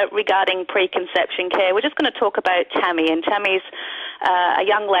regarding preconception care. We're just going to talk about Tammy, and Tammy's a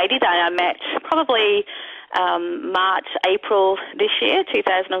young lady that I met probably March, April this year,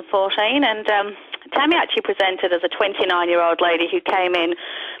 2014, and Tammy actually presented as a 29-year-old lady who came in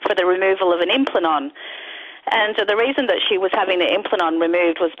for the removal of an implanon. And the reason that she was having the implanon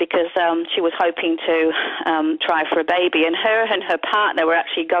removed was because she was hoping to try for a baby, and her partner were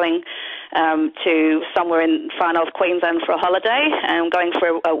actually going to somewhere in far north Queensland for a holiday, and going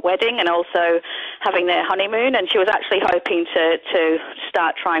for a wedding and also having their honeymoon, and she was actually hoping to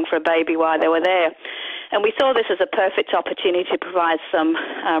start trying for a baby while they were there. And we saw this as a perfect opportunity to provide some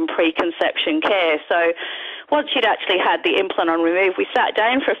preconception care. So once she'd actually had the implanon removed, we sat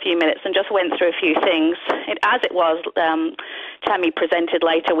down for a few minutes and just went through a few things. As it was, Tammy presented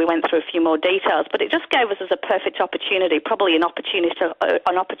later, we went through a few more details, but it just gave us as a perfect opportunity, probably an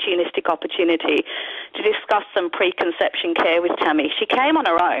opportunistic opportunity to discuss some preconception care with Tammy. She came on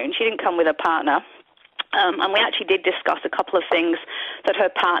her own. She didn't come with a partner. And we actually did discuss a couple of things that her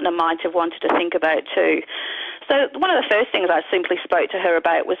partner might have wanted to think about too. So one of the first things I simply spoke to her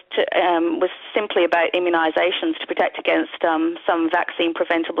about was simply about immunisations to protect against some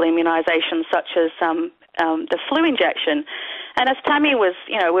vaccine-preventable immunisations such as the flu injection. And as Tammy was,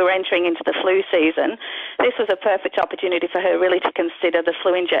 we were entering into the flu season, this was a perfect opportunity for her really to consider the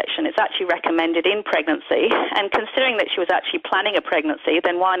flu injection. It's actually recommended in pregnancy, and considering that she was actually planning a pregnancy,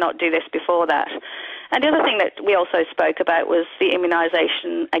 then why not do this before that? And the other thing that we also spoke about was the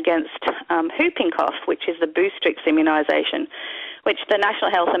immunisation against whooping cough, which is the Boostrix immunisation, which the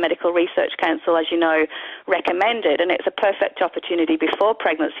National Health and Medical Research Council, as you know, recommended, and it's a perfect opportunity before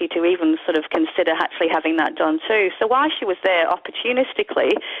pregnancy to even sort of consider actually having that done too. So while she was there,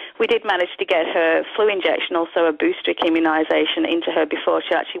 opportunistically, we did manage to get her flu injection, also a Boostrix immunisation, into her before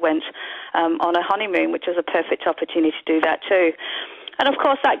she actually went on her honeymoon, which was a perfect opportunity to do that too. And of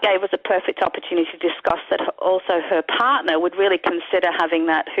course that gave us a perfect opportunity to discuss that also her partner would really consider having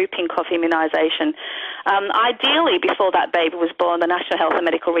that whooping cough immunisation. Ideally, before that baby was born, the National Health and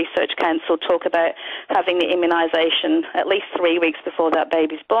Medical Research Council talk about having the immunisation at least 3 weeks before that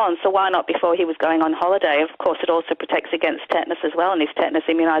baby's born. So why not before he was going on holiday? Of course, it also protects against tetanus as well, and his tetanus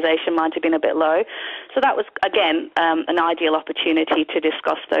immunisation might have been a bit low. So that was, again, an ideal opportunity to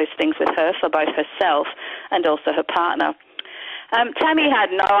discuss those things with her for both herself and also her partner. Tammy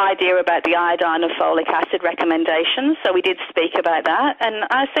had no idea about the iodine and folic acid recommendations, so we did speak about that. And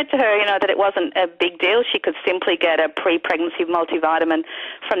I said to her, that it wasn't a big deal. She could simply get a pre-pregnancy multivitamin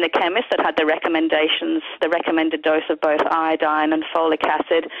from the chemist that had the recommendations, the recommended dose of both iodine and folic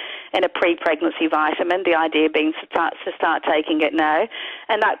acid in a pre-pregnancy vitamin, the idea being to start taking it now.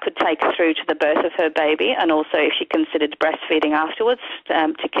 And that could take her through to the birth of her baby, and also if she considered breastfeeding afterwards,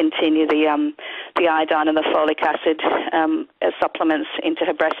 to continue the iodine and the folic acid as supplements into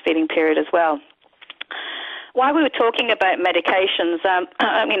her breastfeeding period as well. While we were talking about medications,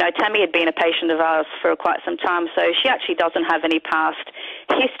 Tammy had been a patient of ours for quite some time, so she actually doesn't have any past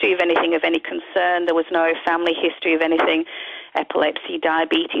history of anything of any concern. There was no family history of anything, epilepsy,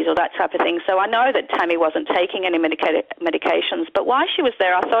 diabetes, or that type of thing. So I know that Tammy wasn't taking any medications, but while she was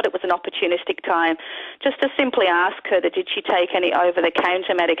there, I thought it was an opportunistic time just to simply ask her that did she take any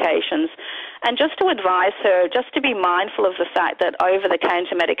over-the-counter medications, and just to advise her just to be mindful of the fact that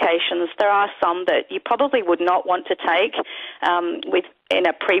over-the-counter medications, there are some that you probably would not want to take in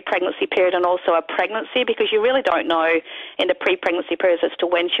a pre-pregnancy period and also a pregnancy, because you really don't know in the pre-pregnancy period as to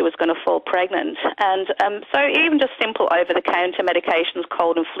when she was going to fall pregnant. And so even just simple over-the-counter medications,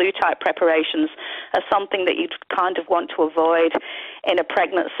 cold and flu-type preparations, are something that you'd kind of want to avoid in a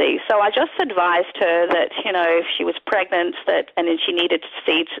pregnancy. So I just advised her that, if she was pregnant and then she needed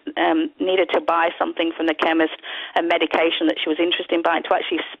to buy something from the chemist, a medication that she was interested in buying, to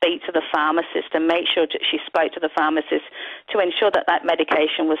actually speak to the pharmacist and make sure that she spoke to the pharmacist to ensure that that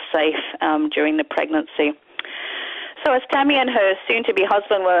medication was safe during the pregnancy. So as Tammy and her soon-to-be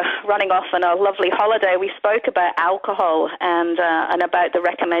husband were running off on a lovely holiday, we spoke about alcohol and about the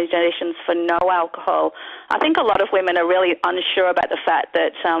recommendations for no alcohol. I think a lot of women are really unsure about the fact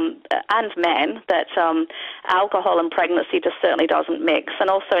that, and men, that alcohol and pregnancy just certainly doesn't mix.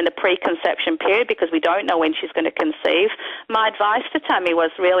 And also in the preconception period, because we don't know when she's going to conceive, my advice to Tammy was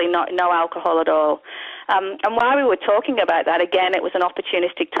really no alcohol at all. And while we were talking about that, again, it was an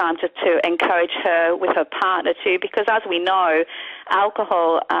opportunistic time to encourage her with her partner too, because as we know,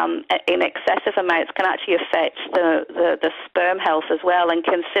 alcohol in excessive amounts can actually affect the sperm health as well. And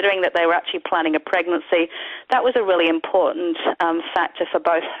considering that they were actually planning a pregnancy, that was a really important factor for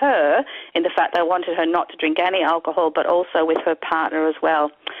both her, in the fact that I wanted her not to drink any alcohol, but also with her partner as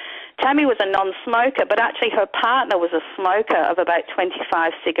well. Tammy was a non-smoker, but actually her partner was a smoker of about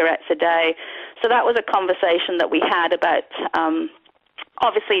 25 cigarettes a day. So that was a conversation that we had about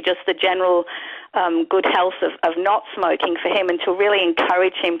obviously just the general good health of not smoking for him, and to really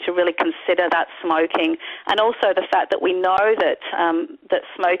encourage him to really consider that smoking, and also the fact that we know that that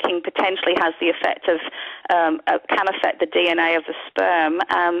smoking potentially has the effect of can affect the DNA of the sperm.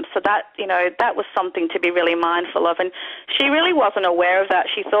 So that, you know, that was something to be really mindful of, and she really wasn't aware of that.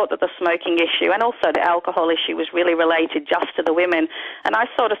 She thought that the smoking issue and also the alcohol issue was really related just to the women, and I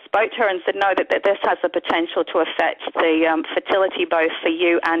sort of spoke to her and said, no, that this has the potential to affect the fertility both for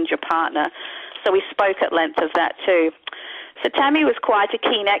you and your partner. So we spoke at length of that too. So Tammy was quite a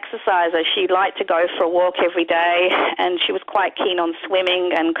keen exerciser. She liked to go for a walk every day, and she was quite keen on swimming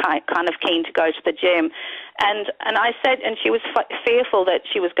and kind of keen to go to the gym. And I said, and she was fearful that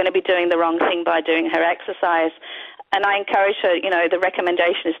she was going to be doing the wrong thing by doing her exercise. And I encourage her, you know, the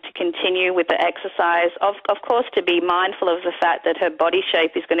recommendation is to continue with the exercise, of course, to be mindful of the fact that her body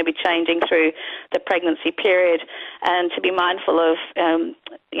shape is going to be changing through the pregnancy period, and to be mindful of,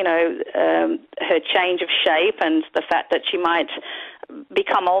 her change of shape and the fact that she might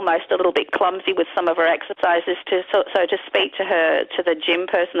become almost a little bit clumsy with some of her exercises, so to speak to her, to the gym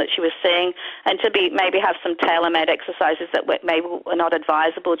person that she was seeing, and to maybe have some tailor-made exercises that maybe were not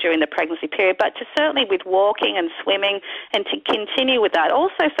advisable during the pregnancy period, but to certainly with walking and swimming, and to continue with that.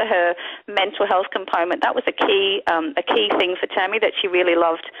 Also for her mental health component, that was a key thing for Tammy, that she really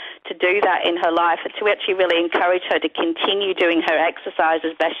loved to do that in her life, and to actually really encourage her to continue doing her exercise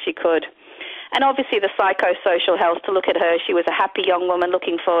as best she could. And obviously the psychosocial health, to look at her, she was a happy young woman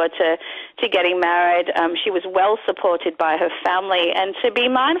looking forward to getting married. She was well supported by her family, and to be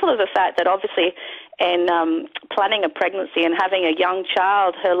mindful of the fact that obviously in planning a pregnancy and having a young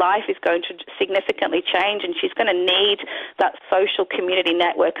child, her life is going to significantly change, and she's going to need that social community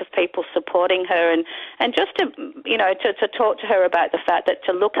network of people supporting her, and just to, you know, to talk to her about the fact that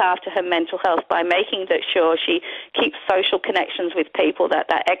to look after her mental health by making sure she keeps social connections with people, that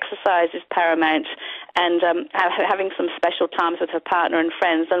exercise is paramount, and having some special times with her partner and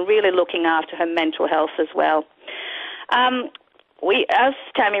friends, and really looking after her mental health as well. As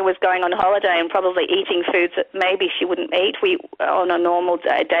Tammy was going on holiday and probably eating foods that maybe she wouldn't eat on a normal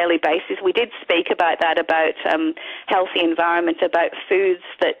daily basis, we did speak about that, about healthy environment, about foods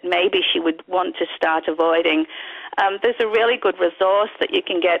that maybe she would want to start avoiding. There's a really good resource that you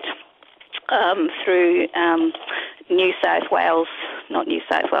can get through New South Wales, not New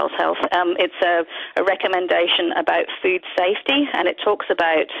South Wales Health. It's a recommendation about food safety, and it talks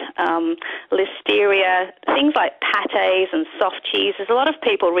about listeria, things like pâtés and soft cheeses. A lot of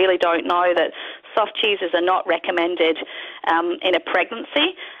people really don't know that soft cheeses are not recommended in a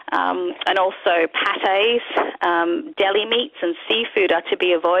pregnancy, and also pâtés, deli meats and seafood are to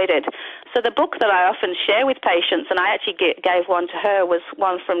be avoided. So the book that I often share with patients, and I actually gave one to her, was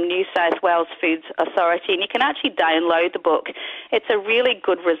one from New South Wales Foods Authority, and you can actually download the book. It's a really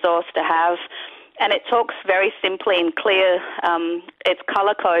good resource to have, and it talks very simply and clear. It's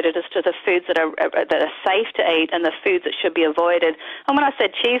colour-coded as to the foods that are safe to eat and the foods that should be avoided. And when I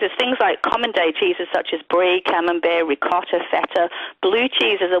said cheeses, things like common-day cheeses such as brie, camembert, ricotta, feta, blue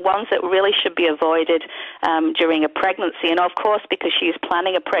cheeses are ones that really should be avoided during a pregnancy. And, of course, because she is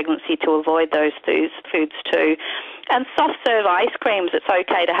planning a pregnancy, to avoid those foods too. And soft-serve ice creams, it's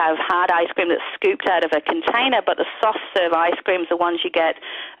okay to have hard ice cream that's scooped out of a container, but the soft-serve ice creams, the ones you get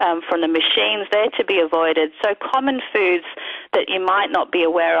from the machines, they're to be avoided. So common foods that you might not be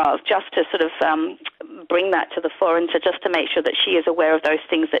aware of, just to sort of bring that to the fore, and just to make sure that she is aware of those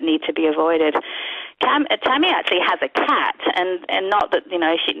things that need to be avoided. Tammy actually has a cat, and not that, you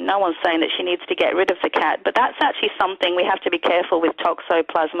know, no one's saying that she needs to get rid of the cat, but that's actually something we have to be careful with,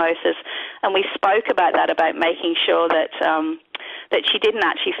 toxoplasmosis, and we spoke about that, about making sure that that she didn't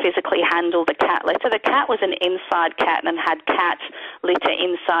actually physically handle the cat litter. The cat was an inside cat and had cat litter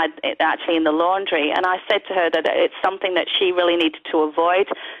inside, actually in the laundry. And I said to her that it's something that she really needed to avoid,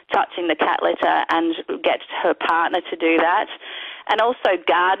 touching the cat litter, and get her partner to do that. And also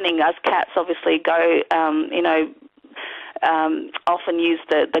gardening, as cats obviously go, often use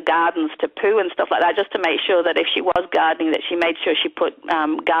the gardens to poo and stuff like that, just to make sure that if she was gardening, that she made sure she put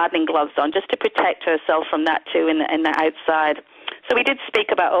gardening gloves on, just to protect herself from that too in the outside. So we did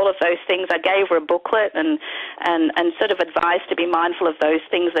speak about all of those things. I gave her a booklet and sort of advised to be mindful of those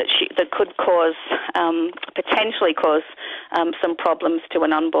things that could cause, potentially cause some problems to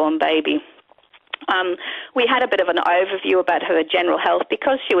an unborn baby. We had a bit of an overview about her general health.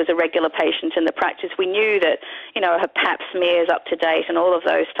 Because she was a regular patient in the practice, we knew that, you know, her pap smear is up to date and all of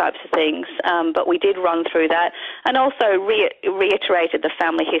those types of things, but we did run through that and also reiterated the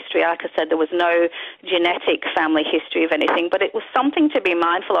family history. Like I said, there was no genetic family history of anything, but it was something to be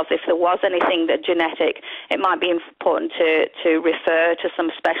mindful of. If there was anything that genetic, it might be important to refer to some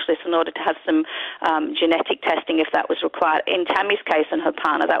specialists in order to have some genetic testing if that was required. In Tammy's case and her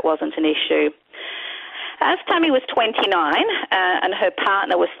partner, that wasn't an issue. As Tammy was 29 and her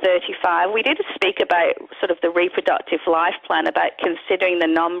partner was 35, we did speak about sort of the reproductive life plan, about considering the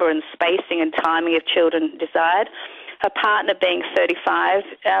number and spacing and timing of children desired. Her partner being 35,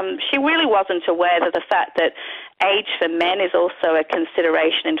 she really wasn't aware of the fact that age for men is also a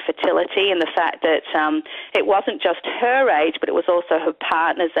consideration in fertility, and the fact that it wasn't just her age, but it was also her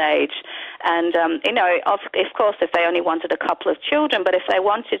partner's age. And, you know, of course, if they only wanted a couple of children, but if they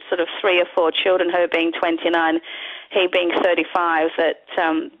wanted sort of 3 or 4 children, her being 29, he being 35, that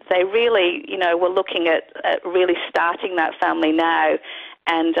they really, you know, were looking at really starting that family now.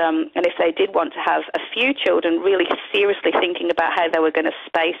 And if they did want to have a few children, really seriously thinking about how they were going to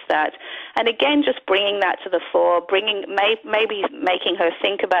space that. And again, just bringing that to the fore, maybe making her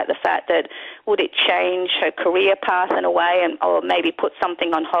think about the fact that would it change her career path in a way, or maybe put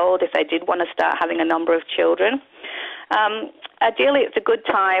something on hold if they did want to start having a number of children. Ideally, it's a good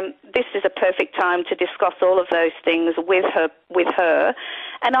time. This is a perfect time to discuss all of those things with her.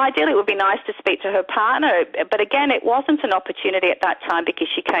 And ideally, it would be nice to speak to her partner. But again, it wasn't an opportunity at that time because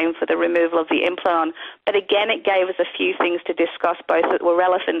she came for the removal of the implant. But again, it gave us a few things to discuss, both that were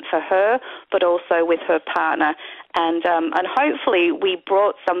relevant for her, but also with her partner. And hopefully, we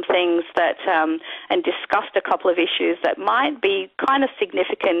brought some things that and discussed a couple of issues that might be kind of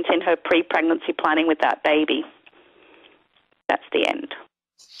significant in her pre-pregnancy planning with that baby. That's the end.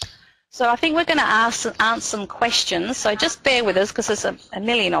 So I think we're going to answer some questions, so just bear with us because there's a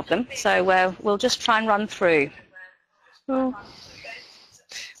million of them, so we'll just try and run through. Well,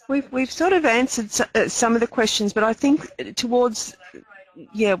 we've sort of answered some of the questions, but I think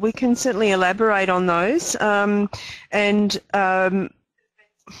we can certainly elaborate on those. I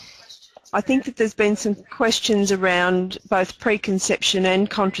think that there's been some questions around both preconception and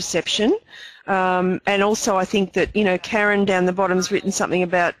contraception. And also I think that, you know, Karen down the bottom's written something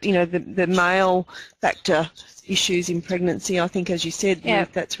about, you know, the male factor issues in pregnancy. I think, as you said, yeah,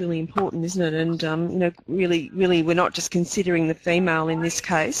 that's really important, isn't it? And, you know, really we're not just considering the female in this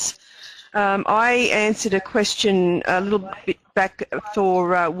case. I answered a question a little bit back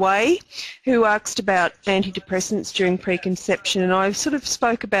for Wei, who asked about antidepressants during preconception, and I sort of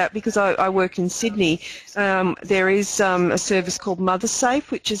spoke about, because I work in Sydney, there is a service called Mother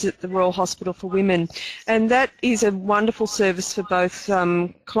Safe, which is at the Royal Hospital for Women, and that is a wonderful service for both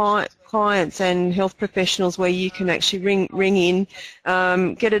clients and health professionals, where you can actually ring in,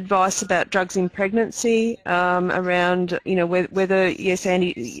 get advice about drugs in pregnancy, around, you know, whether yes,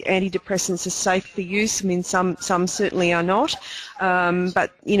 antidepressants are safe for use. I mean, some certainly are not,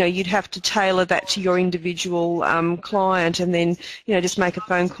 but you know, you'd have to tailor that to your individual client, and then, you know, just make a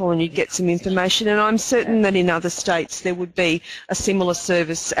phone call and you'd get some information. And I'm certain that in other states there would be a similar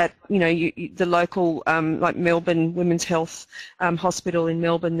service at, you know, the local, like Melbourne Women's Health Hospital in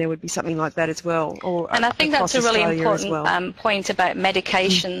Melbourne. There would be something like that as well. And I think that's a really important point about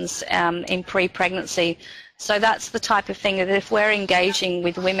medications in pre-pregnancy. So that's the type of thing that if we're engaging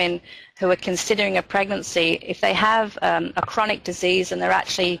with women who are considering a pregnancy, if they have a chronic disease and they're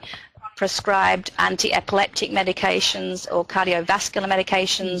actually prescribed anti-epileptic medications or cardiovascular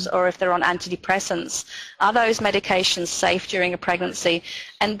medications, or if they're on antidepressants, are those medications safe during a pregnancy?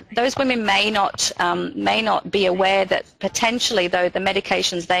 And those women may not be aware that potentially, though, the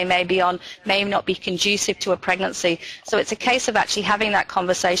medications they may be on may not be conducive to a pregnancy. So it's a case of actually having that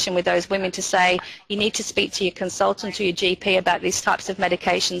conversation with those women to say, you need to speak to your consultant or your GP about these types of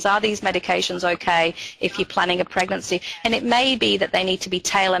medications. Are these medications okay if you're planning a pregnancy? And it may be that they need to be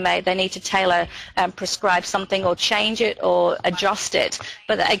tailor-made. They need to prescribe something or change it or adjust it.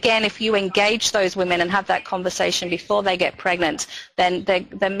 But again, if you engage those women and have that conversation before they get pregnant, then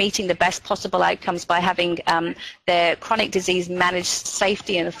they're meeting the best possible outcomes by having their chronic disease managed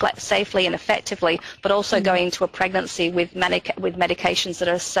safely and effectively, but also going into a pregnancy with medications that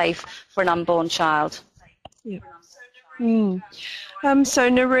are safe for an unborn child. Yeah. So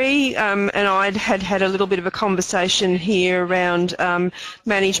Naree and I had a little bit of a conversation here around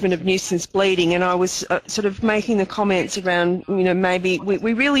management of nuisance bleeding, and I was sort of making the comments around, you know, maybe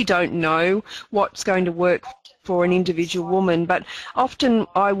we really don't know what's going to work for an individual woman, but often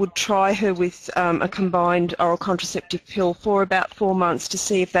I would try her with a combined oral contraceptive pill for about 4 months to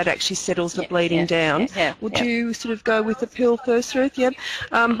see if that actually settles the bleeding down. Would you sort of go with the pill first, Ruth? Yep.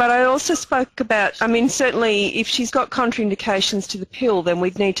 But I also spoke about, I mean, certainly if she's got contraindications to the pill, then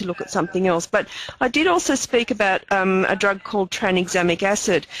we'd need to look at something else. But I did also speak about a drug called tranexamic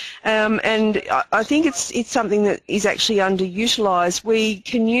acid, and I think it's something that is actually underutilised. We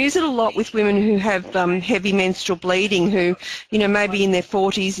can use it a lot with women who have heavy menstrual bleeding, who, you know, maybe in their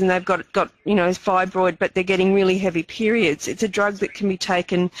 40s and they've got you know, fibroid, but they're getting really heavy periods. It's a drug that can be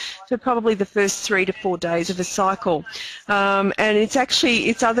taken for probably the first 3 to 4 days of a cycle, and it's actually,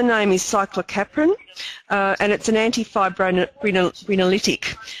 its other name is cyclocaprin, and it's an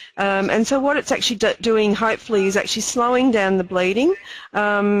antifibrinolytic. And so what it's actually doing, hopefully, is actually slowing down the bleeding,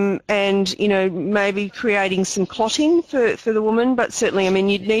 and, you know, maybe creating some clotting for the woman. But certainly, I mean,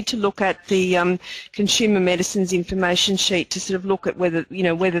 you'd need to look at the consumer medicines information sheet to sort of look at whether, you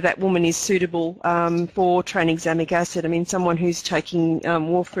know, whether that woman is suitable for tranexamic acid. I mean, someone who's taking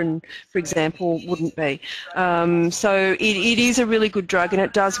warfarin, for example, wouldn't be. So it is a really good drug, and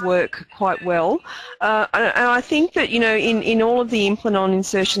it does work quite well. And I think that, you know, in all of the Implanon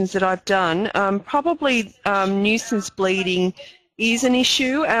insertions that I've done, probably nuisance bleeding is an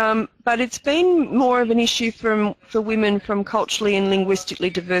issue, but it's been more of an issue for women from culturally and linguistically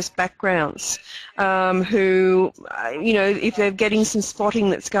diverse backgrounds, who, you know, if they're getting some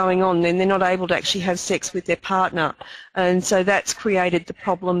spotting that's going on, then they're not able to actually have sex with their partner, and so that's created the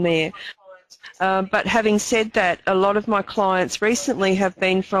problem there. But having said that, a lot of my clients recently have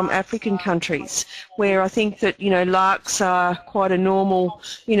been from African countries, where I think that, you know, LARCs are quite a normal,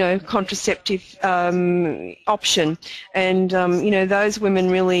 you know, contraceptive option, and you know, those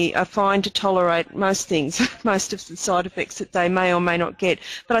women really are fine to tolerate most things, most of the side effects that they may or may not get.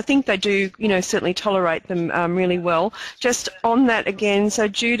 But I think they do, you know, certainly tolerate them really well. Just on that again, so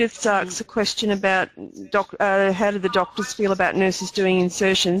Judith asks a question about how do the doctors feel about nurses doing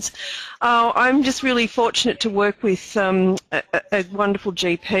insertions. I'm just really fortunate to work with a wonderful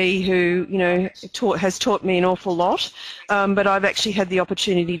GP who, you know, has taught me an awful lot, but I've actually had the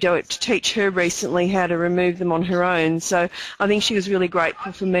opportunity to teach her recently how to remove them on her own, so I think she was really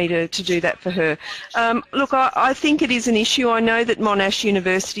grateful for me to do that for her. Look, I think it is an issue. I know that Monash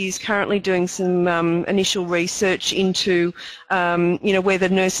University is currently doing some initial research into, you know, whether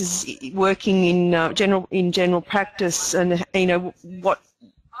nurses working in general practice, and, you know,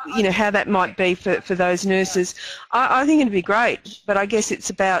 how that might be for those nurses. I think it'd be great, but I guess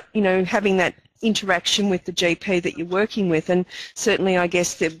it's about, you know, having that interaction with the GP that you're working with, and certainly I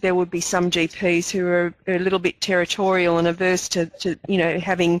guess there would be some GPs who are a little bit territorial and averse to you know,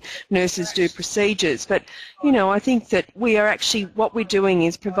 having nurses do procedures. But, you know, I think that we are actually, what we're doing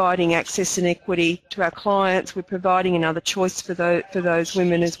is providing access and equity to our clients. We're providing another choice for those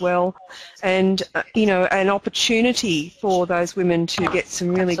women as well, and you know, an opportunity for those women to get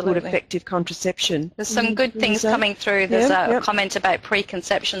some really good effective contraception. There's some good things coming through. There's a comment about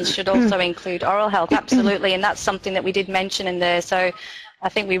preconceptions should also include oral health. Absolutely, and that's something that we did mention in there. So I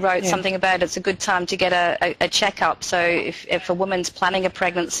think we wrote something about it's a good time to get a checkup. So if a woman's planning a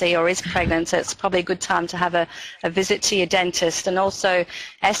pregnancy or is pregnant, it's probably a good time to have a visit to your dentist. And also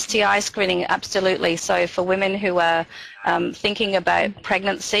STI screening, absolutely. So for women who are thinking about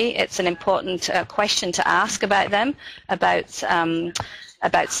pregnancy, it's an important question to ask about them,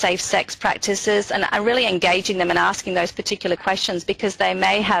 about safe sex practices, and really engaging them and asking those particular questions, because they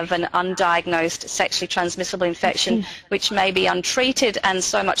may have an undiagnosed sexually transmissible infection which may be untreated, and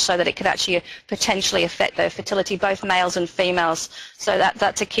so much so that it could actually potentially affect their fertility, both males and females. So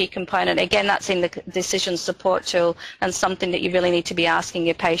that's a key component. Again, that's in the decision support tool, and something that you really need to be asking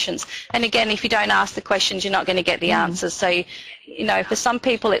your patients. And again, if you don't ask the questions, you're not going to get the answers. So, you know, for some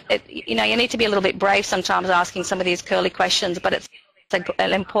people, you know, you need to be a little bit brave sometimes asking some of these curly questions, but it's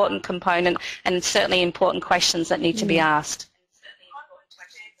an important component, and certainly important questions that need to be asked.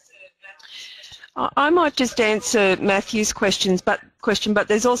 I might just answer Matthew's question, but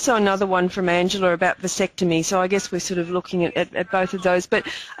there's also another one from Angela about vasectomy, so I guess we're sort of looking at both of those. But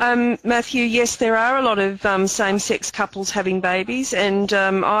Matthew, yes, there are a lot of same-sex couples having babies, and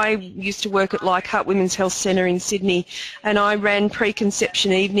I used to work at Leichhardt Women's Health Centre in Sydney, and I ran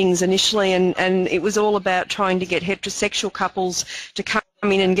preconception evenings initially, and it was all about trying to get heterosexual couples to come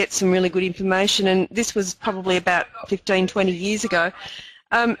in and get some really good information, and this was probably about 15, 20 years ago.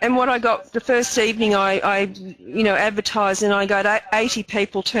 And what I got the first evening, I advertised, and I got 80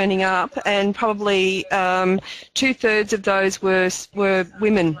 people turning up, and probably 2/3 of those were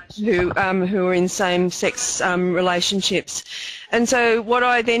women who were in same-sex relationships. And so what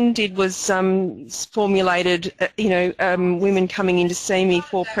I then did was formulated, women coming in to see me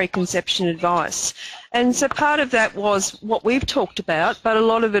for preconception advice. And so part of that was what we've talked about, but a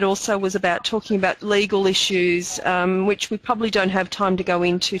lot of it also was about talking about legal issues, which we probably don't have time to go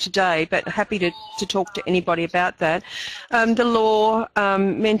into today, but happy to talk to anybody about that. The law,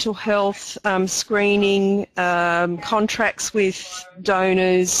 mental health, screening, contracts with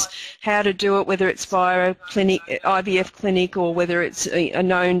donors, how to do it, whether it's via a clinic, IVF clinic, or whether it's a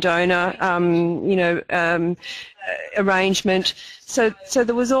known donor, arrangement. So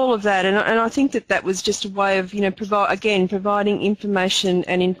there was all of that, and I think that was just a way of, providing information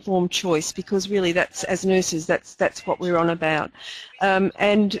and informed choice, because really that's, as nurses, that's what we're on about.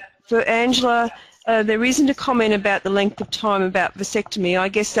 And for Angela, there isn't a comment about the length of time about vasectomy. I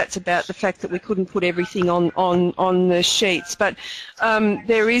guess that's about the fact that we couldn't put everything on the sheets, but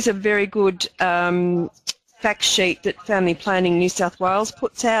there is a very good fact sheet that Family Planning New South Wales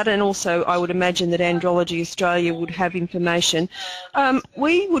puts out, and also I would imagine that Andrology Australia would have information.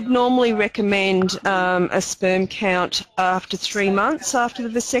 We would normally recommend a sperm count after 3 months after the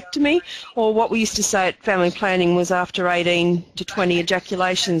vasectomy, or what we used to say at Family Planning was after 18 to 20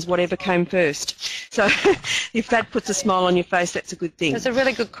 ejaculations, whatever came first. So if that puts a smile on your face, that's a good thing. There's a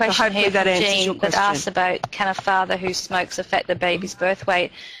really good question here from Jean that asks about, can a father who smokes affect the baby's birth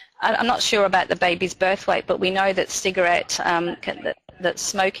weight? I'm not sure about the baby's birth weight, but we know that that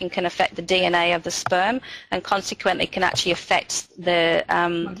smoking can affect the DNA of the sperm, and consequently can actually affect the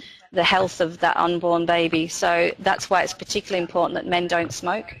health of that unborn baby. So that's why it's particularly important that men don't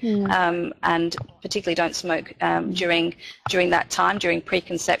smoke, and particularly don't smoke during that time, during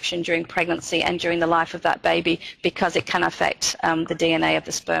preconception, during pregnancy, and during the life of that baby, because it can affect the DNA of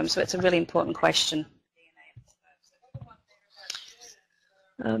the sperm. So it's a really important question.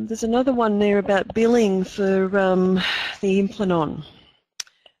 There's another one there about billing for the Implanon.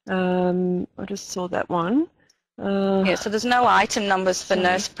 I just saw that one. Yeah, so there's no item numbers for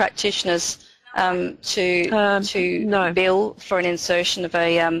nurse practitioners to bill for an insertion of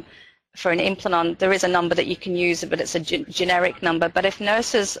for an Implanon. There is a number that you can use, but it's a generic number. But if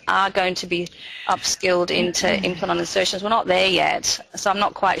nurses are going to be upskilled into Implanon insertions, we're not there yet, so I'm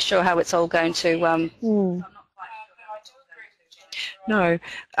not quite sure how it's all going to. No,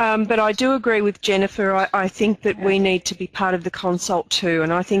 but I do agree with Jennifer. I think that we need to be part of the consult too,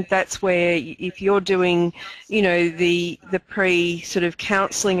 and I think that's where, if you're doing, the pre-sort of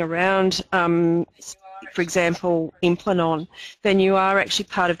counselling around, for example, Implanon, then you are actually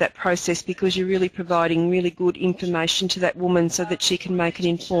part of that process, because you're really providing really good information to that woman so that she can make an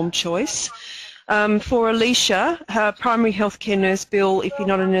informed choice. For Alicia, her primary healthcare nurse bill, if you're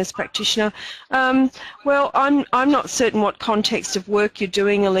not a nurse practitioner, well, I'm not certain what context of work you're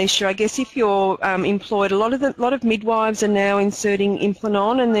doing, Alicia. I guess if you're employed, a lot of midwives are now inserting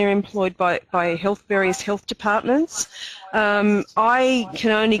Implanon, and they're employed by various health departments. I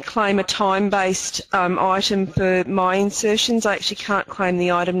can only claim a time-based item for my insertions. I actually can't claim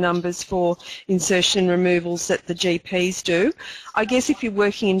the item numbers for insertion removals that the GPs do. I guess if you're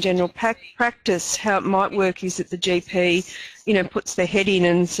working in general practice, how it might work is that the GP, puts their head in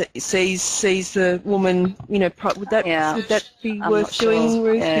and sees the woman. Would that be worth doing,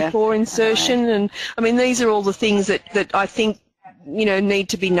 Ruth, before insertion? And I mean, these are all the things that I think need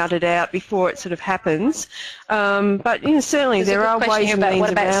to be nutted out before it sort of happens. But certainly there are ways and means around it.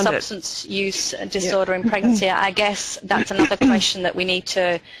 What about substance use disorder in pregnancy? I guess that's another question that we need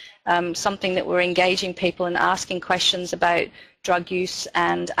to, something that we're engaging people and asking questions about drug use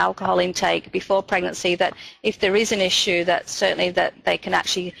and alcohol intake before pregnancy, that if there is an issue, that certainly that they can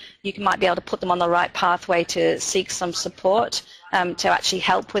actually, you might be able to put them on the right pathway to seek some support to actually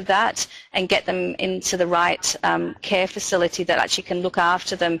help with that and get them into the right care facility that actually can look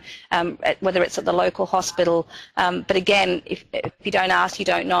after them, whether it's at the local hospital. But again, if you don't ask, you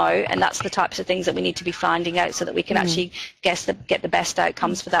don't know, and that's the types of things that we need to be finding out so that we can actually get the best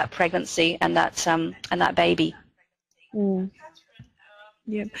outcomes for that pregnancy and that baby.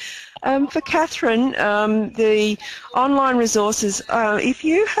 Yeah. For Catherine, the online resources, if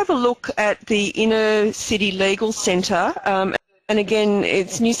you have a look at the Inner City Legal Centre, and again,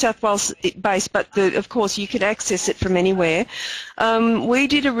 it's New South Wales based, but of course you could access it from anywhere. We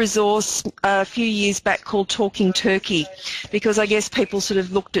did a resource a few years back called Talking Turkey, because I guess people sort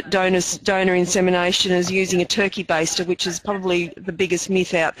of looked at donor insemination as using a turkey baster, which is probably the biggest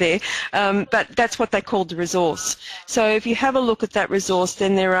myth out there. But that's what they called the resource. So if you have a look at that resource,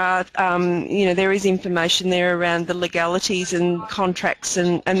 then there are, there is information there around the legalities and contracts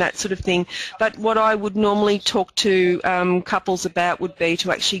and that sort of thing. But what I would normally talk to couples about would be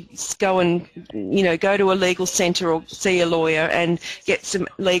to actually go and, go to a legal centre or see a lawyer and get some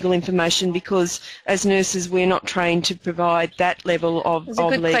legal information, because as nurses we're not trained to provide that level of legal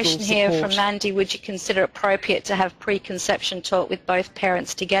support. There's a good question here from Mandy. Would you consider it appropriate to have preconception talk with both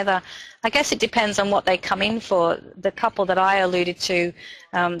parents together? I guess it depends on what they come in for. The couple that I alluded to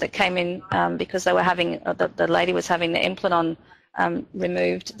that came in because they were having, the lady was having the implant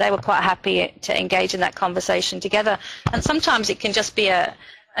removed, they were quite happy to engage in that conversation together. And sometimes it can just be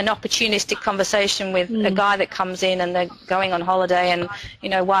an opportunistic conversation with a guy that comes in and they're going on holiday, and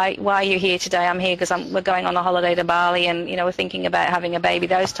why are you here today? I'm here because we're going on a holiday to Bali, and we're thinking about having a baby,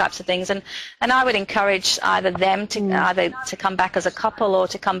 those types of things. And I would encourage either them to come back as a couple or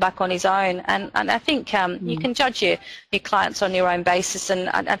to come back on his own. And I think you can judge your clients on your own basis, and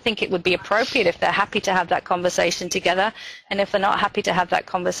I think it would be appropriate if they're happy to have that conversation together, and if they're not happy to have that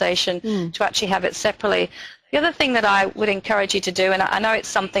conversation, to actually have it separately. The other thing that I would encourage you to do, and I know it's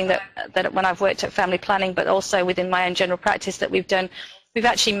something that when I've worked at family planning, but also within my own general practice that we've done, we've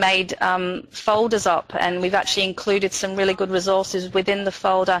actually made folders up, and we've actually included some really good resources within the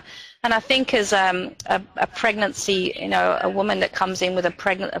folder. And I think as a pregnancy, a woman that comes in with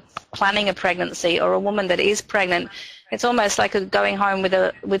planning a pregnancy, or a woman that is pregnant, it's almost like going home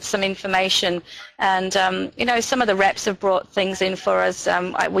with some information. And some of the reps have brought things in for us.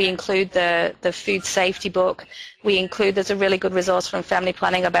 We include the food safety book. There's a really good resource from family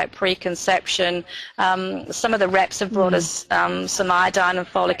planning about preconception. Some of the reps have brought us some iodine and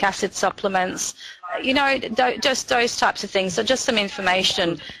folic acid supplements. Just those types of things. So just some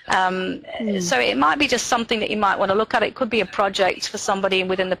information. So it might be just something that you might want to look at. It could be a project for somebody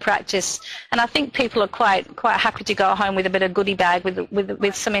within the practice. And I think people are quite happy to go home with a bit of goodie bag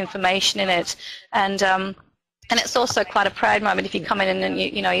with some information in it. And it's also quite a proud moment if you come in and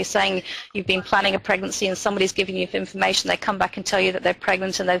you're saying you've been planning a pregnancy and somebody's giving you information. They come back and tell you that they're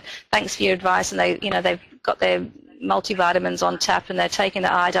pregnant, and thanks for your advice, and they've got their multivitamins on tap, and they're taking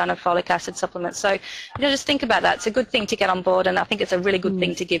the iodine and folic acid supplements. So just think about that. It's a good thing to get on board, and I think it's a really good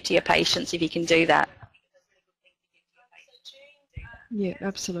thing to give to your patients if you can do that. Yeah,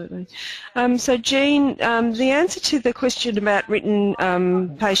 absolutely. So Jean, the answer to the question about written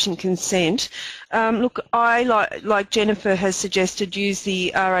patient consent, look, I, like Jennifer has suggested, use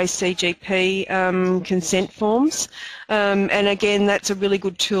the RACGP consent forms. And again, that's a really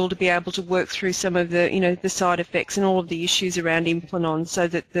good tool to be able to work through some of the, the side effects and all of the issues around implanon, so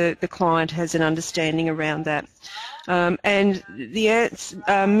that the client has an understanding around that. And the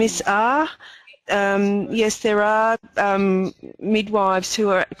answer, Miss R, yes, there are midwives who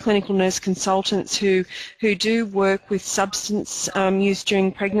are clinical nurse consultants who do work with substance use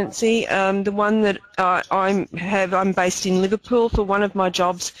during pregnancy. The one that I'm based in Liverpool for one of my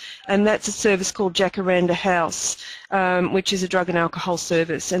jobs, and that's a service called Jacaranda House, which is a drug and alcohol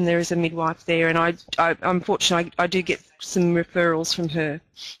service, and there is a midwife there, and I'm fortunate I do get some referrals from her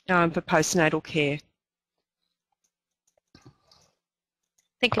for postnatal care.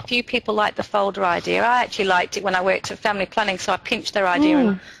 I think a few people like the folder idea. I actually liked it when I worked at family planning, so I pinched their idea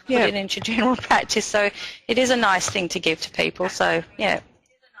and put it into general practice. So it is a nice thing to give to people. So yeah.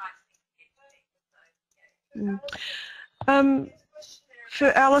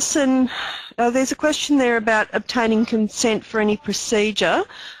 For Alison, there's a question there about obtaining consent for any procedure.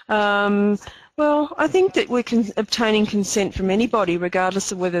 Well, I think that we're obtaining consent from anybody,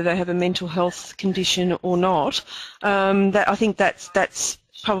 regardless of whether they have a mental health condition or not. I think that's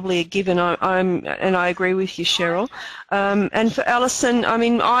probably a given. And I agree with you, Cheryl. And for Alison, I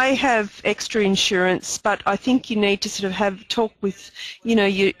mean, I have extra insurance, but I think you need to sort of talk with, your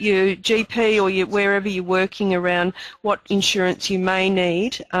GP or wherever you're working around what insurance you may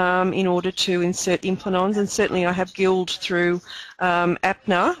need in order to insert implanons. And certainly I have Guild through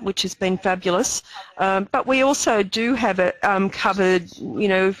APNA, which has been fabulous. But we also do have it covered,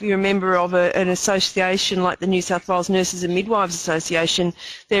 if you're a member of an association like the New South Wales Nurses and Midwives Association,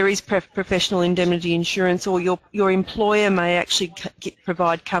 there is professional indemnity insurance, or your employer may actually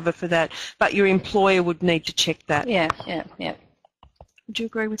provide cover for that, but your employer would need to check that. Yeah. Would you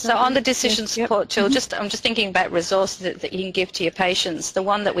agree with that? So on the decision support tool, Mm-hmm. I'm just thinking about resources that you can give to your patients. The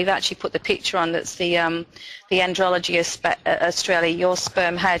one that we've actually put the picture on, that's the Andrology Australia, Your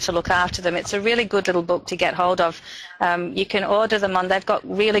Sperm, How to Look After Them. It's a really good little book to get hold of. You can order them on. They've got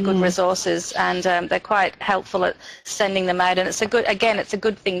really good resources, and they're quite helpful at sending them out. And it's a good, again, it's a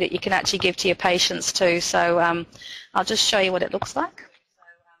good thing that you can actually give to your patients too. So I'll just show you what it looks like.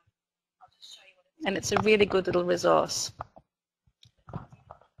 And it's a really good little resource.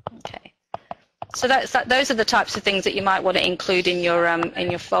 Okay, so those are the types of things that you might want to include in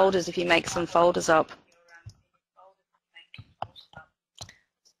your folders if you make some folders up.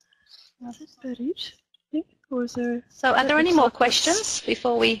 Is that it? I think, or is there? So, are there any more questions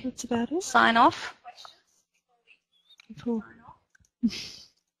before we sign off?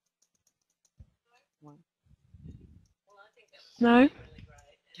 No.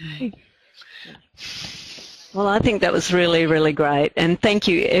 Well, I think that was really, really great, and thank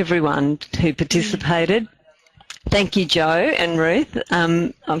you everyone who participated. Thank you, Joe and Ruth.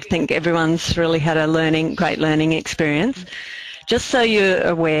 I think everyone's really had a great learning experience. Just so you're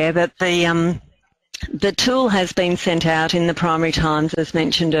aware that the tool has been sent out in the primary times, as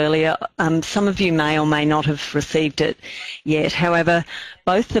mentioned earlier. Some of you may or may not have received it yet. However,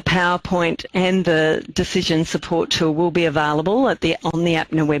 both the PowerPoint and the decision support tool will be available on the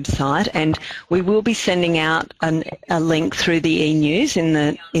APNA website, and we will be sending out a link through the e-news in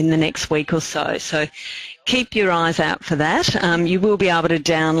the next week or so. So keep your eyes out for that. You will be able to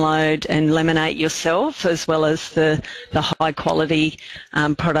download and laminate yourself, as well as the high quality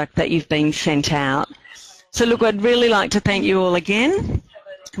product that you've been sent out. So look, I'd really like to thank you all again.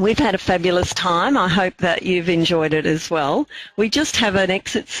 We've had a fabulous time. I hope that you've enjoyed it as well. We just have an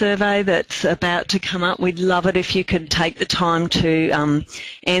exit survey that's about to come up. We'd love it if you could take the time to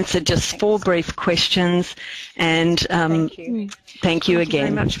answer just 4 brief questions. And thank you again. Thank you very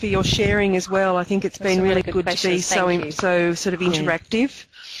much for your sharing as well. I think it's been really good to be so sort of interactive.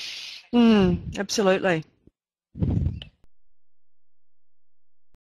 Absolutely.